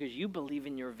sometimes because you believe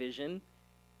in your vision,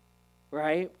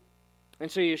 right? And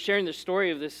so you're sharing the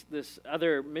story of this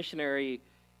other missionary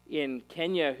in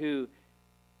Kenya who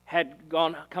had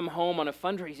come home on a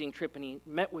fundraising trip, and he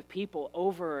met with people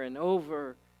over and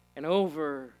over and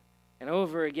over and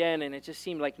over again, and it just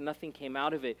seemed like nothing came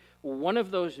out of it. Well, one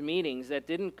of those meetings that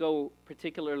didn't go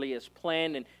particularly as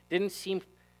planned and didn't seem,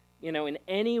 in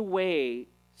any way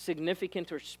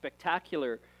significant or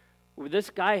spectacular, this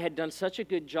guy had done such a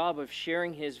good job of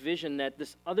sharing his vision that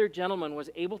this other gentleman was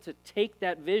able to take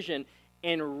that vision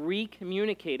and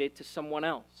re-communicate it to someone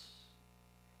else.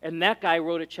 And that guy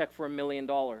wrote a check for $1 million.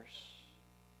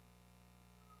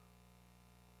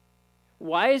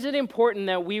 Why is it important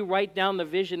that we write down the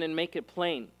vision and make it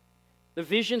plain? The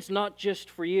vision's not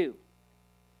just for you.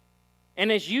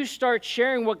 And as you start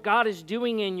sharing what God is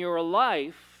doing in your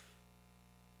life,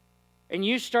 and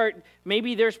you start,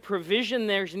 maybe there's provision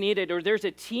there's needed, or there's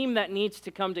a team that needs to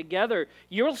come together,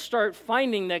 you'll start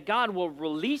finding that God will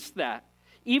release that,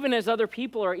 even as other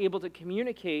people are able to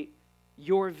communicate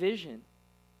your vision.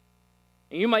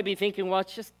 And you might be thinking, well,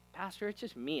 it's just, Pastor, it's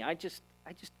just me. I just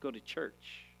go to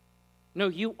church. No,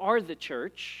 you are the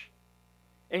church,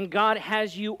 and God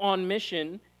has you on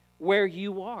mission where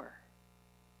you are.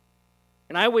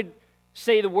 And I would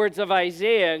say the words of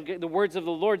Isaiah, the words of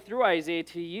the Lord through Isaiah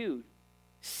to you.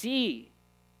 See,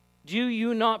 do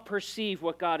you not perceive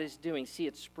what God is doing? See,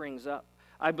 it springs up.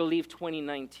 I believe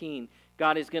 2019,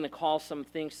 God is going to call some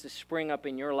things to spring up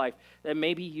in your life that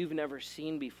maybe you've never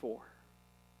seen before.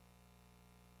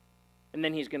 And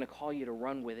then he's going to call you to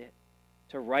run with it,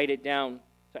 to write it down.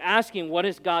 So asking, what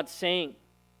is God saying?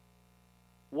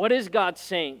 What is God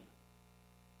saying?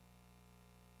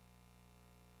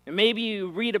 And maybe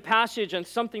you read a passage and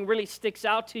something really sticks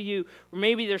out to you, or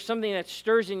maybe there's something that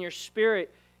stirs in your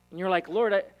spirit, and you're like,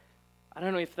 Lord, I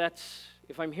don't know if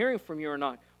I'm hearing from you or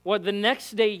not. Well, the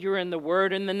next day you're in the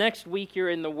Word, and the next week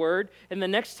you're in the Word, and the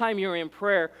next time you're in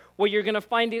prayer, well, you're going to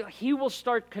find He will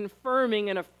start confirming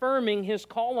and affirming His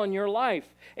call on your life,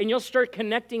 and you'll start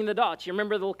connecting the dots. You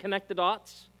remember they'll connect the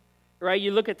dots? Right?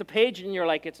 You look at the page, and you're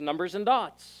like, it's numbers and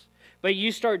dots. But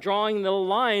you start drawing the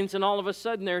lines, and all of a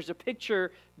sudden there's a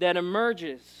picture that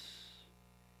emerges.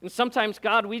 And sometimes,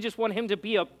 God, we just want Him to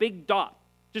be a big dot,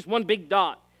 just one big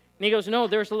dot. And He goes, no,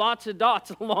 there's lots of dots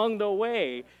along the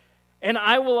way. And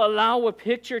I will allow a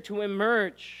picture to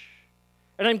emerge.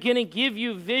 And I'm going to give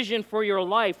you vision for your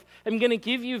life. I'm going to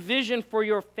give you vision for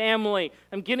your family.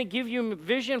 I'm going to give you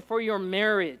vision for your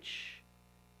marriage.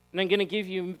 And I'm going to give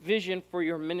you vision for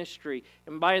your ministry.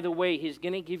 And by the way, He's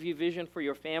going to give you vision for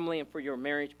your family and for your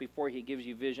marriage before He gives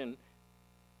you vision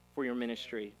for your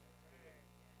ministry.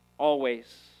 Always.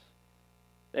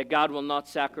 That God will not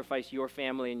sacrifice your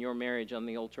family and your marriage on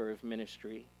the altar of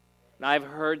ministry. And I've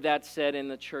heard that said in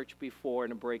the church before,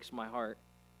 and it breaks my heart.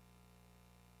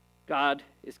 God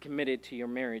is committed to your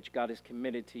marriage. God is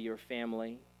committed to your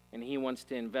family. And He wants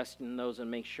to invest in those and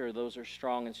make sure those are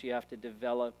strong. And so you have to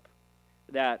develop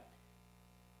that.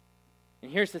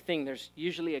 And here's the thing. There's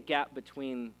usually a gap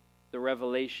between the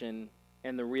revelation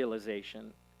and the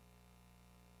realization.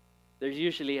 There's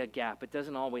usually a gap. It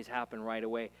doesn't always happen right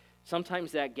away.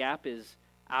 Sometimes that gap is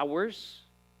hours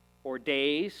or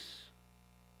days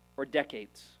or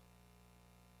decades.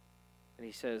 And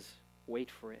He says, wait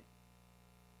for it.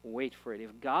 Wait for it.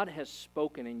 If God has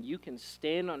spoken and you can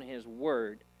stand on His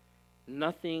word,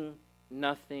 nothing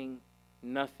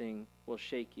will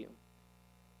shake you.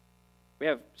 We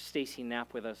have Stacy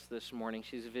Knapp with us this morning.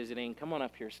 She's visiting. Come on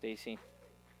up here, Stacy.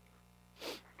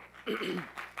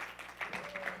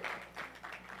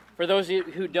 For those of you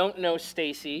who don't know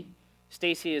Stacy,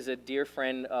 Stacy is a dear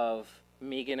friend of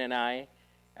Megan and I,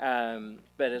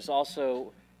 but is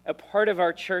also a part of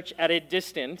our church at a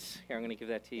distance. Here, I'm going to give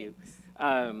that to you.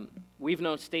 We've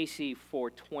known Stacy for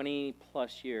 20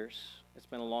 plus years. It's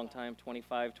been a long time,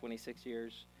 25, 26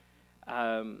 years.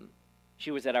 She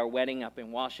was at our wedding up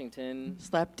in Washington.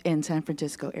 Slept in San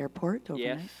Francisco airport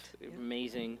overnight. Yes,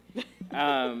 amazing.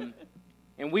 And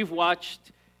we've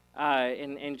watched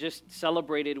and just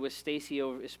celebrated with Stacy,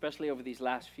 especially over these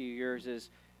last few years,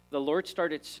 as the Lord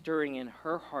started stirring in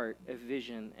her heart a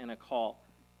vision and a call.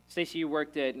 Stacy, you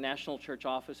worked at National Church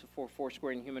Office for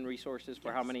Foursquare and Human Resources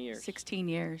for how many years? 16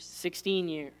 years. 16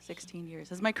 years. 16 years.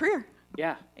 That's my career.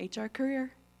 Yeah. HR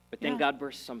career. But then God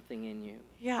burst something in you.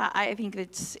 Yeah, I think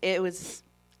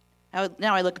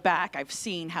now I look back, I've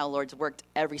seen how Lord's worked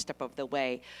every step of the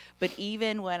way. But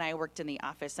even when I worked in the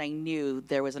office, I knew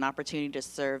there was an opportunity to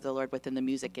serve the Lord within the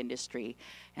music industry.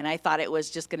 And I thought it was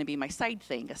just going to be my side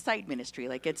thing, a side ministry.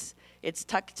 Like it's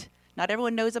tucked. Not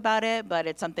everyone knows about it, but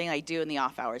it's something I do in the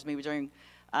off hours, maybe during,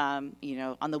 on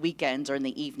the weekends or in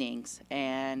the evenings.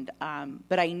 And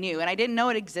but I knew, and I didn't know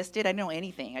it existed. I didn't know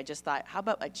anything. I just thought, how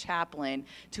about a chaplain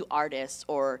to artists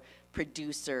or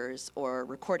producers or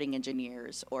recording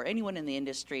engineers or anyone in the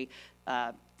industry?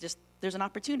 Just there's an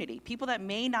opportunity. People that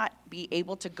may not be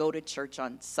able to go to church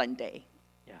on Sunday.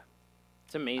 Yeah,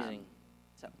 it's amazing.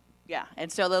 And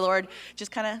so the Lord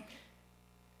just kind of,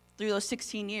 through those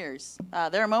 16 years,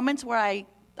 there are moments where I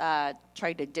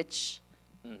tried to ditch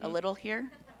a little here.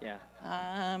 Yeah.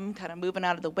 Kind of moving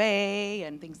out of the way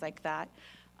and things like that.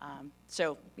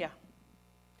 So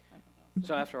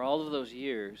after all of those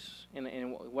years,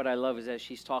 and what I love is that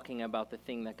she's talking about the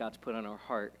thing that God's put on her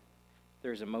heart.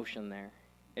 There's emotion there.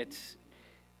 It's,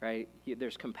 right,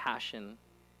 there's compassion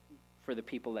for the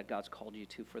people that God's called you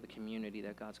to, for the community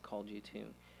that God's called you to.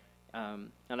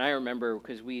 And I remember,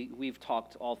 because we've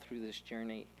talked all through this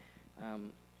journey,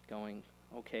 going,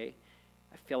 okay,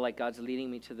 I feel like God's leading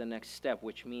me to the next step,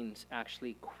 which means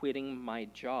actually quitting my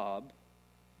job,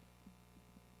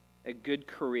 a good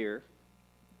career,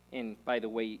 and by the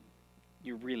way,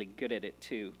 you're really good at it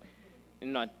too.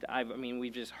 And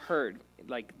we've just heard,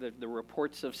 like, the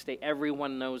reports of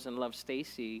everyone knows and loves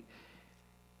Stacy.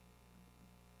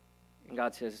 And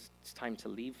God says, it's time to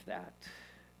leave that,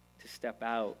 to step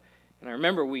out. And I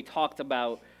remember we talked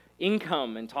about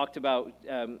income and talked about,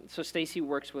 so Stacy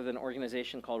works with an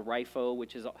organization called RIFO,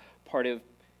 which is a part of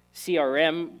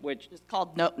CRM, which is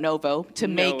called Novo, to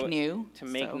make new.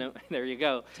 There you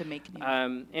go. To make new.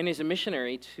 And is a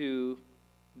missionary to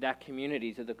that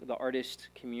community, to the artist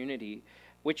community,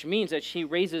 which means that she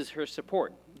raises her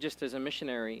support, just as a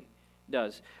missionary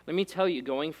does. Let me tell you,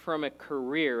 going from a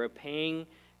career, a paying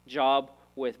job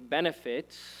with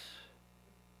benefits,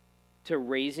 to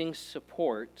raising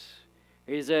support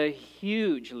is a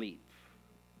huge leap.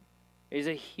 It is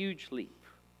a huge leap.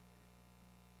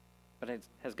 But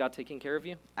has God taken care of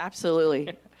you?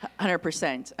 Absolutely,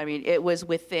 100%. I mean, it was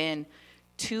within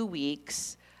 2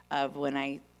 weeks of when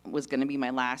I was going to be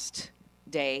my last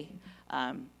day.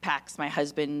 Pax, my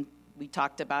husband, we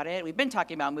talked about it. We've been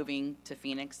talking about moving to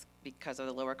Phoenix because of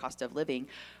the lower cost of living,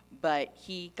 but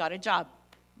he got a job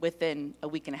within a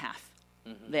week and a half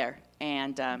there.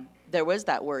 And there was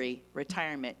that worry,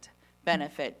 retirement,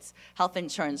 benefits, health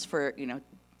insurance for,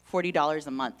 $40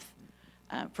 a month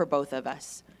for both of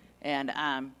us. And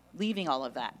leaving all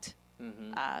of that.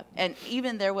 And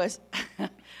even there was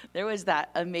that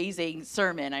amazing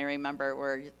sermon, I remember,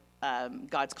 where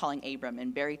God's calling Abram,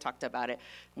 and Barry talked about it,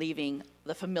 leaving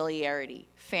the familiarity,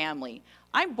 family.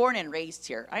 I'm born and raised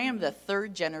here. I am the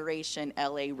third generation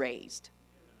LA raised.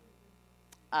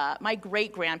 My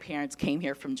great-grandparents came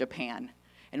here from Japan,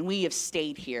 and we have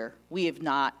stayed here. We have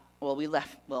not, we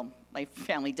left, my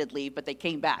family did leave, but they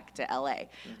came back to LA.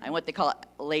 I'm what they call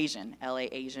Asian, LA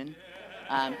Asian.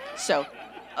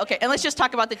 Okay, and let's just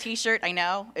talk about the t-shirt. I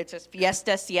know, it says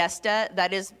Fiesta Siesta.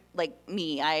 That is like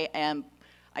me.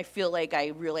 I feel like I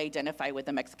really identify with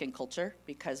the Mexican culture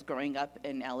because growing up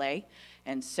in LA,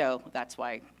 and so that's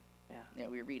why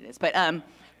we read this. But all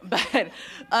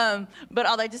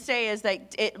I just say is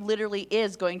that it literally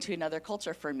is going to another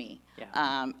culture for me.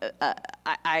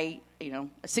 I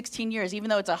 16 years, even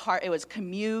though it was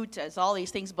commute, it's all these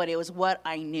things, but it was what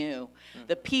I knew,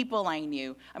 the people I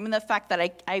knew. I mean, the fact that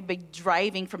I've been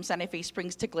driving from Santa Fe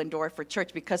Springs to Glendora for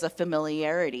church because of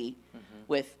familiarity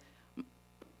with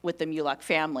the Mulak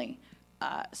family.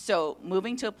 So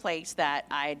moving to a place that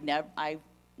I've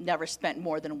never spent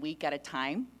more than a week at a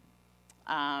time.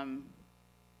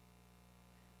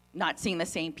 Not seeing the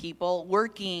same people,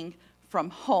 working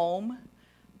from home,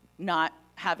 not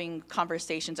having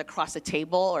conversations across the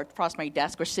table or across my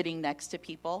desk or sitting next to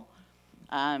people.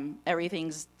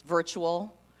 Everything's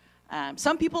virtual.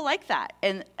 Some people like that.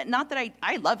 And not that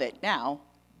I love it now,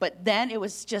 but then it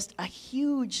was just a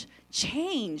huge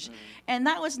change. And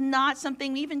that was not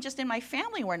something even just in my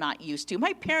family we're not used to.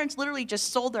 My parents literally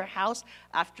just sold their house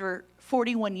after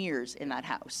 41 years in that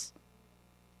house.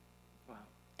 Wow.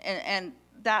 And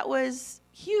that was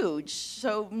huge.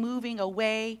 So moving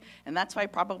away, and that's why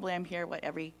probably I'm here,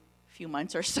 every few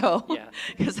months or so,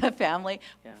 because of family.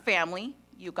 Yeah. Family,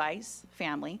 you guys,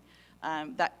 family.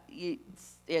 It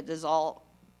is all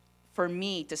for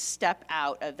me to step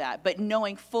out of that, but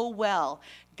knowing full well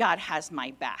God has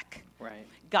my back. Right.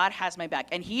 God has my back,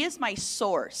 and He is my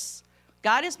source.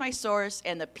 God is my source,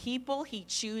 and the people He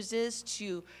chooses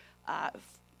to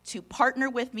partner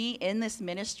with me in this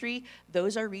ministry,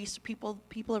 those are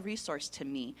people of resource to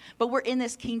me. But we're in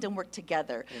this kingdom work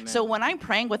together. Amen. So when I'm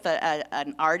praying with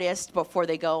an artist before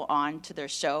they go on to their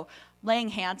show, laying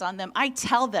hands on them, I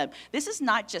tell them, this is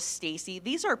not just Stacy.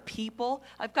 These are people.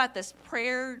 I've got this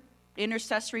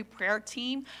intercessory prayer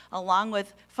team along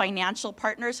with financial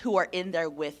partners who are in there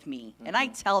with me. And I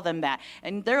tell them that.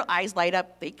 And their eyes light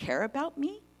up. They care about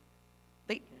me?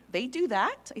 They do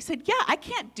that? I said, yeah, I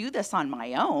can't do this on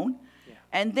my own. Yeah.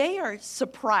 And they are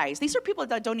surprised. These are people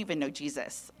that don't even know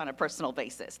Jesus on a personal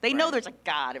basis. They know there's a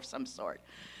God of some sort.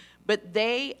 But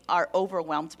they are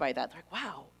overwhelmed by that. They're like,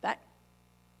 wow,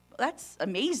 that's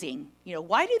amazing.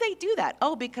 Why do they do that?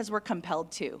 Oh, because we're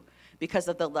compelled to, because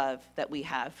of the love that we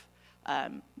have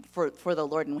for the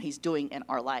Lord and what He's doing in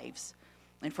our lives.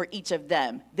 And for each of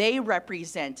them, they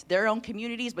represent their own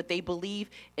communities, but they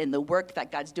believe in the work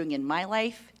that God's doing in my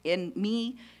life, in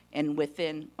me, and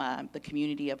within the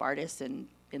community of artists and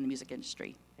in the music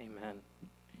industry. Amen.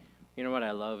 You know what I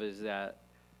love is that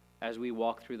as we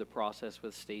walk through the process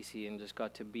with Stacy and just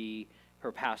got to be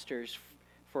her pastors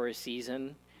for a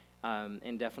season,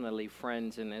 and definitely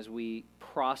friends, and as we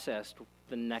processed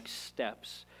the next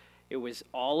steps, it was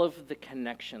all of the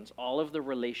connections, all of the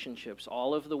relationships,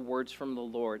 all of the words from the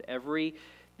Lord,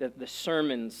 the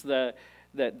sermons, the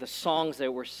songs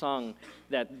that were sung,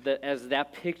 as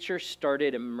that picture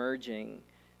started emerging,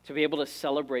 to be able to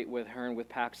celebrate with her and with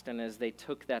Paxton as they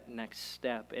took that next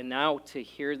step. And now to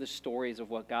hear the stories of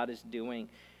what God is doing,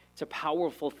 it's a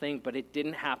powerful thing, but it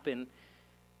didn't happen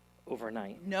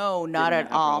overnight. No, not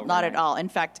at all. Not at all. In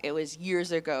fact, it was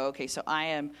years ago. Okay, so I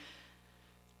am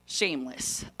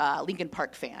shameless Linkin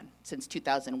Park fan since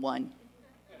 2001.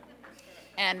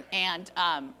 And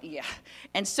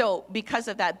so because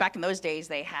of that, back in those days,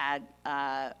 they had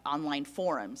online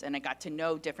forums, and I got to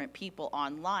know different people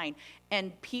online,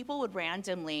 and people would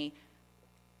randomly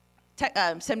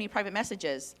send me private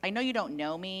messages. I know you don't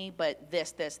know me, but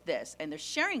this. And they're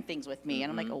sharing things with me.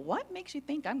 And I'm like, oh, what makes you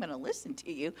think I'm going to listen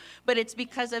to you? But it's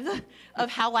because of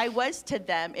how I was to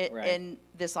them in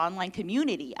this online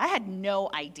community. I had no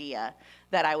idea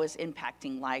that I was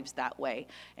impacting lives that way.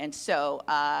 And so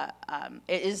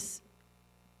it is...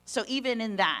 So even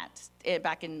in that,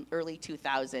 back in early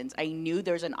 2000s, I knew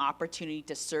there's an opportunity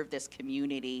to serve this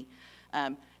community,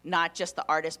 not just the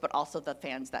artists, but also the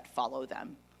fans that follow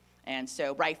them. And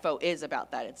so RIFO is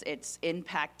about that. It's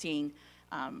impacting,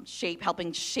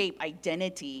 helping shape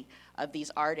identity of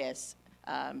these artists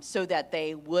so that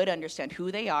they would understand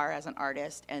who they are as an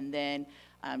artist, and then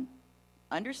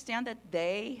understand that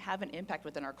they have an impact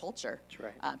within our culture. That's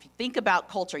right. If you think about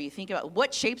culture, you think about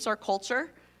what shapes our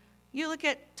culture. You look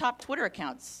at top Twitter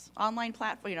accounts, online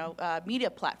media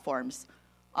platforms.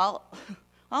 All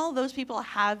of those people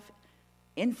have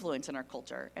influence in our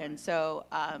culture, and so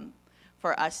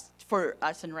for us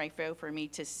in RIFO, for me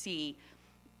to see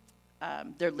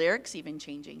their lyrics even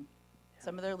changing.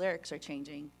 Some of their lyrics are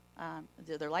changing.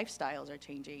 Their lifestyles are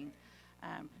changing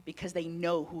because they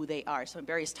know who they are. So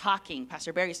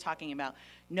Pastor Barry's talking about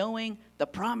knowing the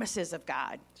promises of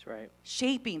God. That's right.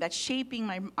 Shaping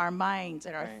our minds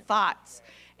and our thoughts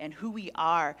and who we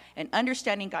are, and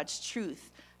understanding God's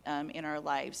truth in our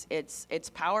lives. It's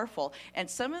powerful. And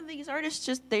some of these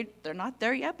artists they're not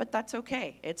there yet, but that's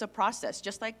okay. It's a process,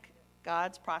 just like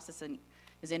God's process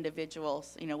as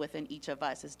individuals, within each of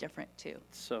us is different too.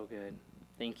 So good.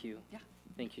 Thank you. Yeah.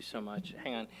 Thank you so much.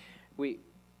 Hang on.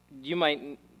 You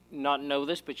might not know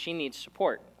this, but she needs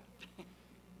support.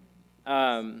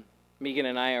 Megan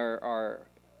and I are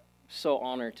so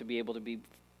honored to be able to be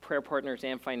prayer partners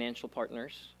and financial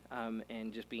partners,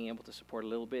 and just being able to support a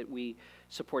little bit. We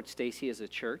support Stacy as a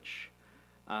church,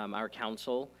 our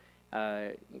council.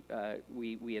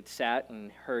 We had sat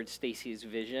and heard Stacy's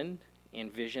vision,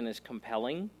 and vision is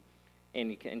compelling,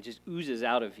 and it just oozes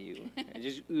out of you. It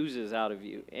just oozes out of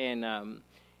you,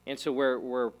 and so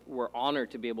we're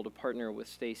honored to be able to partner with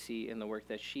Stacy in the work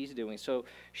that she's doing. So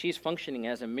she's functioning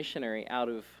as a missionary out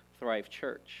of Thrive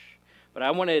Church. But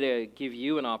I wanted to give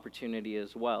you an opportunity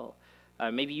as well.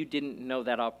 Maybe you didn't know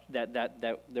that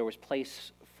there was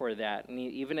place for that. And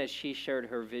even as she shared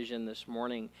her vision this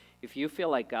morning, if you feel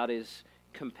like God is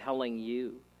compelling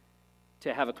you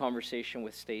to have a conversation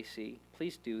with Stacy,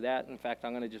 please do that. In fact,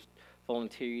 I'm going to just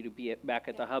volunteer you to be back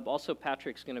at the Hub. Also,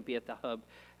 Patrick's going to be at the Hub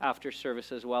after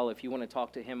service as well, if you want to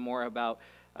talk to him more about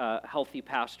healthy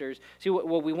pastors. See,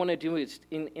 what we want to do is,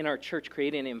 in our church,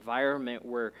 create an environment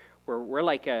where we're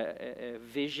like a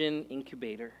vision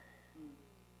incubator.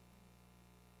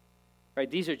 Right?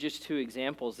 These are just two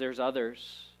examples. There's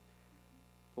others.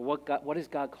 But what is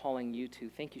God calling you to?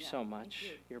 Thank you so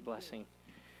much. Your blessing.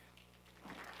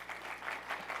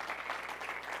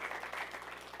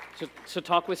 So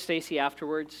talk with Stacy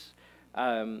afterwards.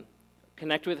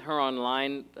 Connect with her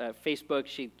online, Facebook.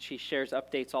 She shares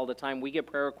updates all the time. We get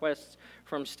prayer requests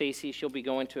from Stacy. She'll be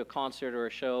going to a concert or a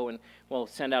show, and we'll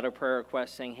send out a prayer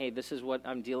request saying, hey, this is what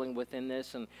I'm dealing with in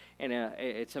this. And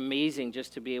it's amazing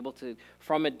just to be able to,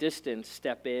 from a distance,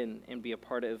 step in and be a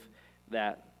part of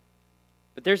that.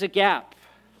 But there's a gap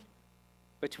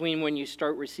between when you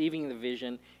start receiving the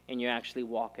vision and you actually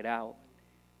walk it out.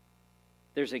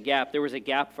 There's a gap. There was a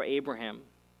gap for Abraham.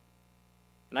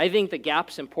 And I think the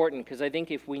gap's important because I think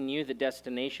if we knew the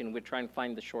destination, we'd try and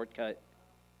find the shortcut.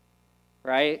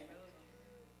 Right?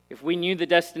 If we knew the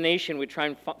destination, we'd try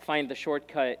and find the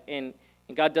shortcut. And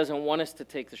God doesn't want us to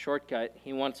take the shortcut.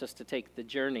 He wants us to take the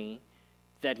journey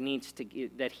that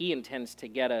He intends to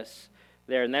get us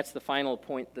there. And that's the final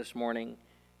point this morning.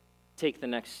 Take the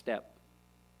next step.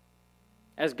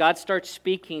 As God starts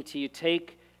speaking to you,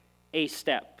 take a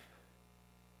step.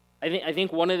 I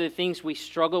think one of the things we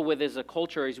struggle with as a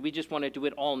culture is we just want to do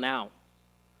it all now.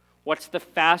 What's the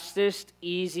fastest,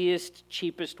 easiest,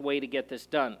 cheapest way to get this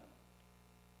done?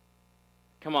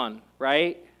 Come on,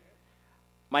 right?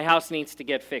 My house needs to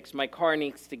get fixed. My car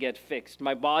needs to get fixed.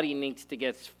 My body needs to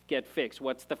get fixed.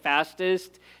 What's the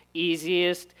fastest,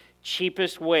 easiest,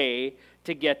 cheapest way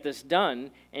to get this done?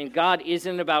 And God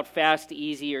isn't about fast,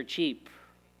 easy, or cheap.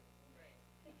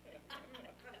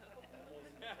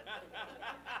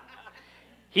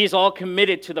 He's all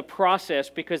committed to the process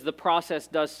because the process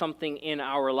does something in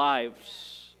our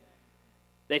lives.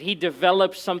 That He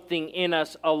develops something in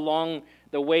us along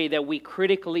the way that we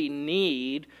critically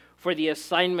need for the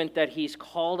assignment that He's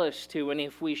called us to. And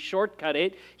if we shortcut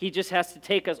it, He just has to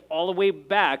take us all the way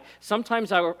back.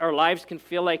 Sometimes our lives can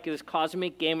feel like this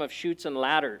cosmic game of chutes and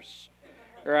ladders,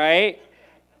 right?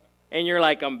 And you're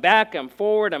like, I'm back, I'm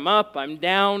forward, I'm up, I'm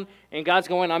down. And God's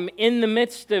going, I'm in the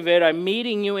midst of it. I'm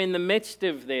meeting you in the midst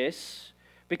of this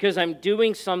because I'm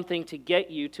doing something to get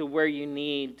you to where you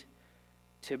need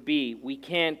to be. We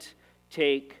can't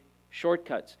take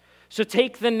shortcuts. So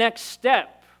take the next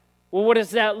step. Well, what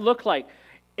does that look like?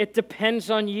 It depends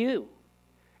on you.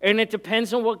 And it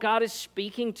depends on what God is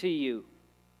speaking to you.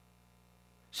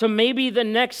 So maybe the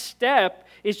next step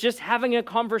is just having a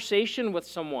conversation with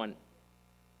someone.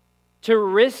 To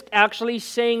risk actually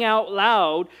saying out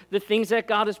loud the things that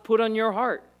God has put on your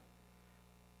heart.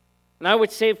 And I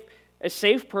would say a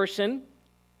safe person,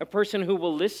 a person who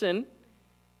will listen,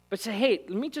 but say, hey,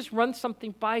 let me just run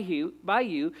something by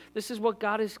you. This is what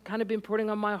God has kind of been putting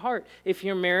on my heart. If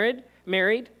you're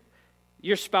married,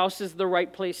 your spouse is the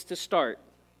right place to start.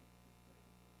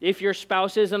 If your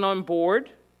spouse isn't on board,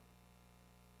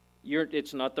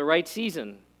 it's not the right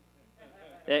season.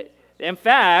 In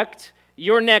fact,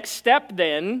 your next step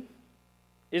then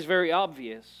is very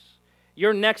obvious.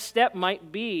 Your next step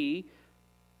might be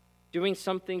doing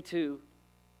something to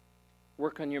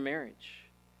work on your marriage,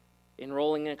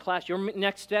 enrolling in a class. Your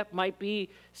next step might be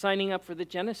signing up for the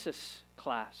Genesis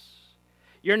class.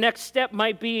 Your next step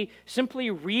might be simply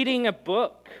reading a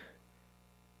book.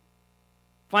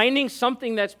 Finding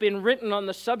something that's been written on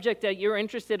the subject that you're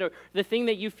interested in, or the thing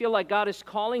that you feel like God is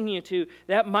calling you to,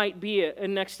 that might be a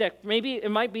next step. Maybe it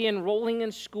might be enrolling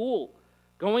in school,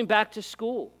 going back to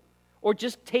school, or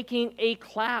just taking a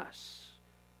class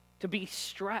to be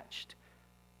stretched.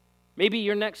 Maybe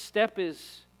your next step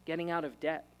is getting out of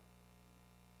debt.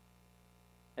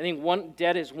 I think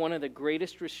debt is one of the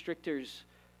greatest restrictors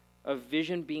of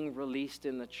vision being released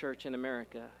in the church in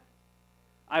America.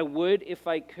 I would if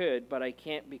I could, but I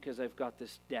can't because I've got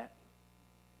this debt.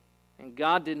 And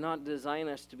God did not design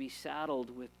us to be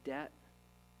saddled with debt.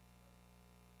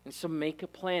 And so make a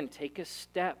plan, take a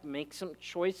step, make some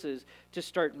choices to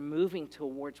start moving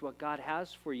towards what God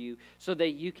has for you so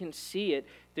that you can see it,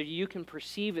 that you can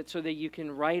perceive it, so that you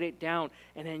can write it down,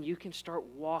 and then you can start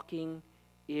walking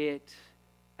it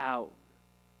out.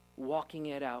 Walking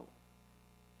it out.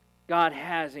 God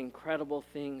has incredible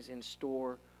things in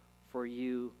store for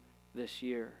you this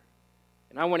year.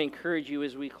 And I want to encourage you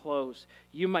as we close.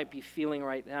 You might be feeling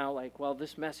right now like, well,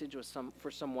 this message was for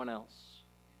someone else.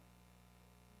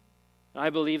 I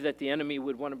believe that the enemy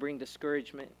would want to bring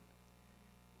discouragement.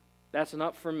 That's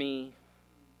not for me.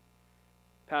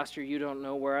 Pastor, you don't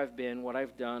know where I've been, what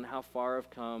I've done, how far I've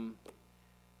come.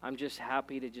 I'm just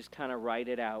happy to just kind of write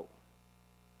it out.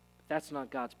 But that's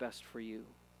not God's best for you.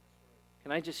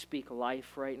 Can I just speak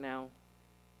life right now?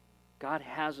 God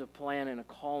has a plan and a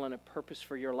call and a purpose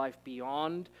for your life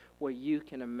beyond what you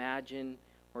can imagine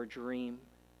or dream.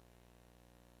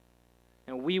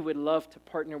 And we would love to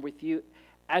partner with you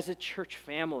as a church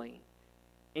family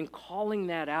in calling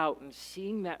that out and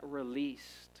seeing that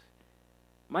released.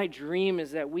 My dream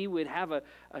is that we would have a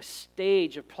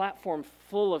stage, a platform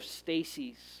full of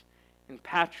Stacy's and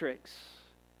Patrick's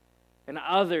and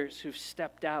others who've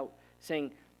stepped out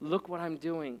saying, look what I'm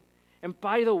doing. And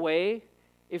by the way,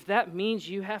 if that means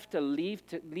you have to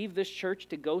leave this church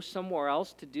to go somewhere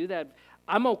else to do that,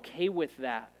 I'm okay with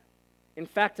that. In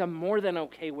fact, I'm more than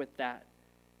okay with that.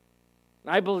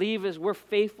 And I believe as we're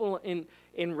faithful in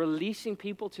releasing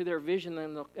people to their vision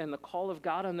and the call of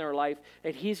God in their life,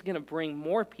 that He's going to bring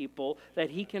more people that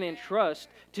He can entrust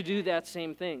to do that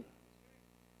same thing.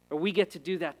 Or we get to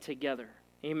do that together.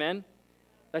 Amen?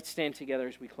 Let's stand together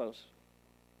as we close.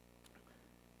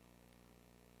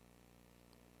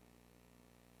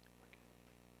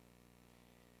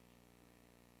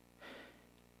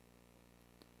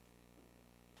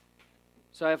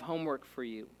 So I have homework for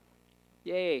you.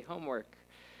 Yay, homework.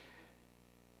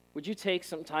 Would you take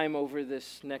some time over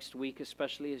this next week,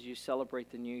 especially as you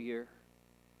celebrate the new year?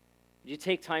 Would you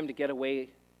take time to get away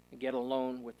and get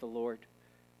alone with the Lord?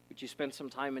 Would you spend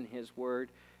some time in His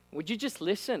Word? Would you just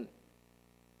listen?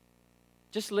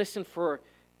 Just listen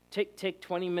take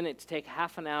 20 minutes, take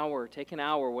half an hour, take an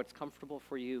hour, what's comfortable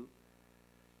for you.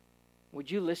 Would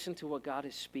you listen to what God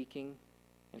is speaking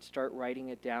and start writing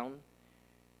it down?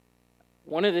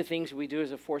 One of the things we do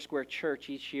as a Foursquare Church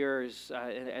each year is,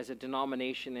 as a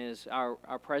denomination, is our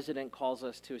president calls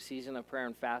us to a season of prayer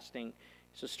and fasting.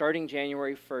 So starting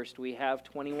January 1st, we have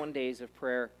 21 days of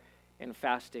prayer and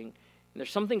fasting. And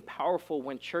there's something powerful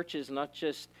when churches, not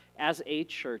just as a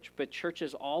church, but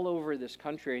churches all over this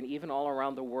country and even all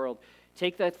around the world,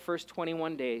 take that first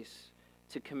 21 days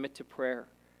to commit to prayer.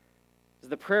 As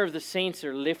the prayer of the saints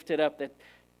are lifted up,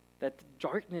 that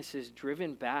darkness is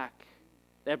driven back,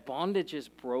 that bondage is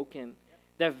broken,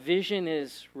 that vision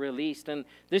is released. And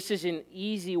this is an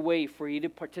easy way for you to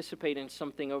participate in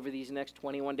something over these next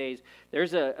 21 days.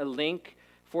 There's a link,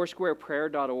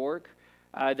 foursquareprayer.org.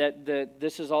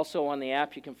 This is also on the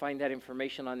app. You can find that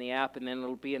information on the app, and then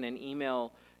it'll be in an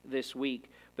email this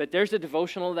week. But there's a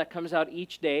devotional that comes out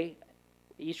each day,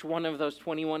 each one of those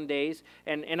 21 days.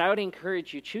 And I would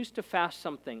encourage you, choose to fast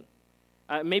something.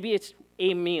 Maybe it's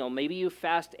a meal. Maybe you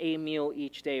fast a meal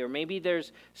each day. Or maybe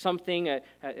there's something, a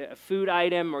food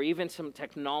item, or even some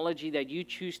technology that you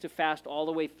choose to fast all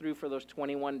the way through for those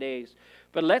 21 days.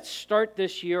 But let's start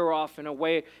this year off in a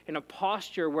way, in a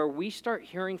posture where we start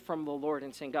hearing from the Lord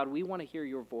and saying, God, we want to hear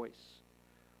your voice.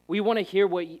 We want to hear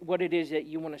what it is that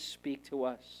you want to speak to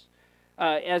us.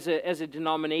 As a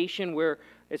denomination, where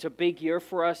it's a big year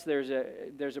for us. There's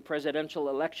a presidential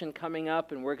election coming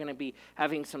up, and we're going to be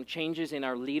having some changes in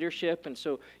our leadership, and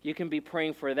so you can be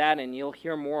praying for that, and you'll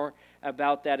hear more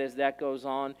about that as that goes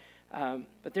on.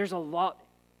 But there's a lot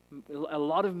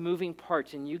of moving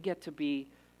parts, and you get to be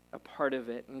a part of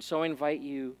it. And so I invite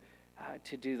you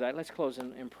to do that. Let's close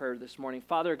in prayer this morning.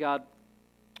 Father God,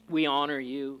 we honor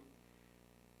you.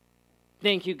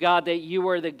 Thank you, God, that you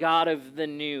are the God of the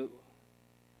new,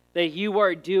 that you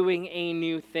are doing a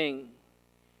new thing.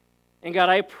 And God,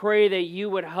 I pray that you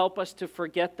would help us to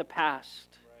forget the past,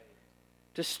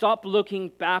 to stop looking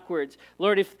backwards.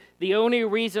 Lord, if the only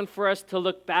reason for us to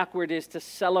look backward is to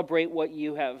celebrate what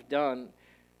you have done,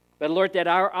 but Lord, that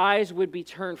our eyes would be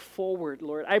turned forward,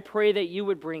 Lord. I pray that you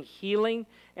would bring healing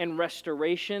and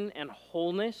restoration and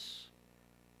wholeness,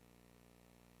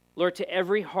 Lord, to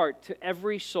every heart, to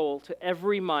every soul, to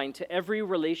every mind, to every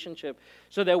relationship,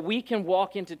 so that we can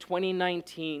walk into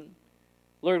 2019,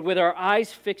 Lord, with our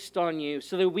eyes fixed on you,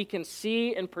 so that we can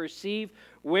see and perceive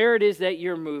where it is that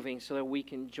you're moving, so that we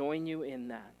can join you in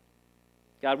that.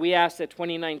 God, we ask that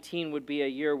 2019 would be a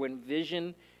year when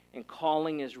vision and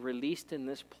calling is released in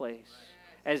this place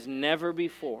as never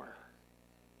before.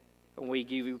 And we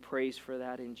give you praise for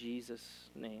that in Jesus'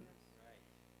 name.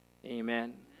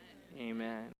 Amen.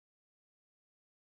 Amen.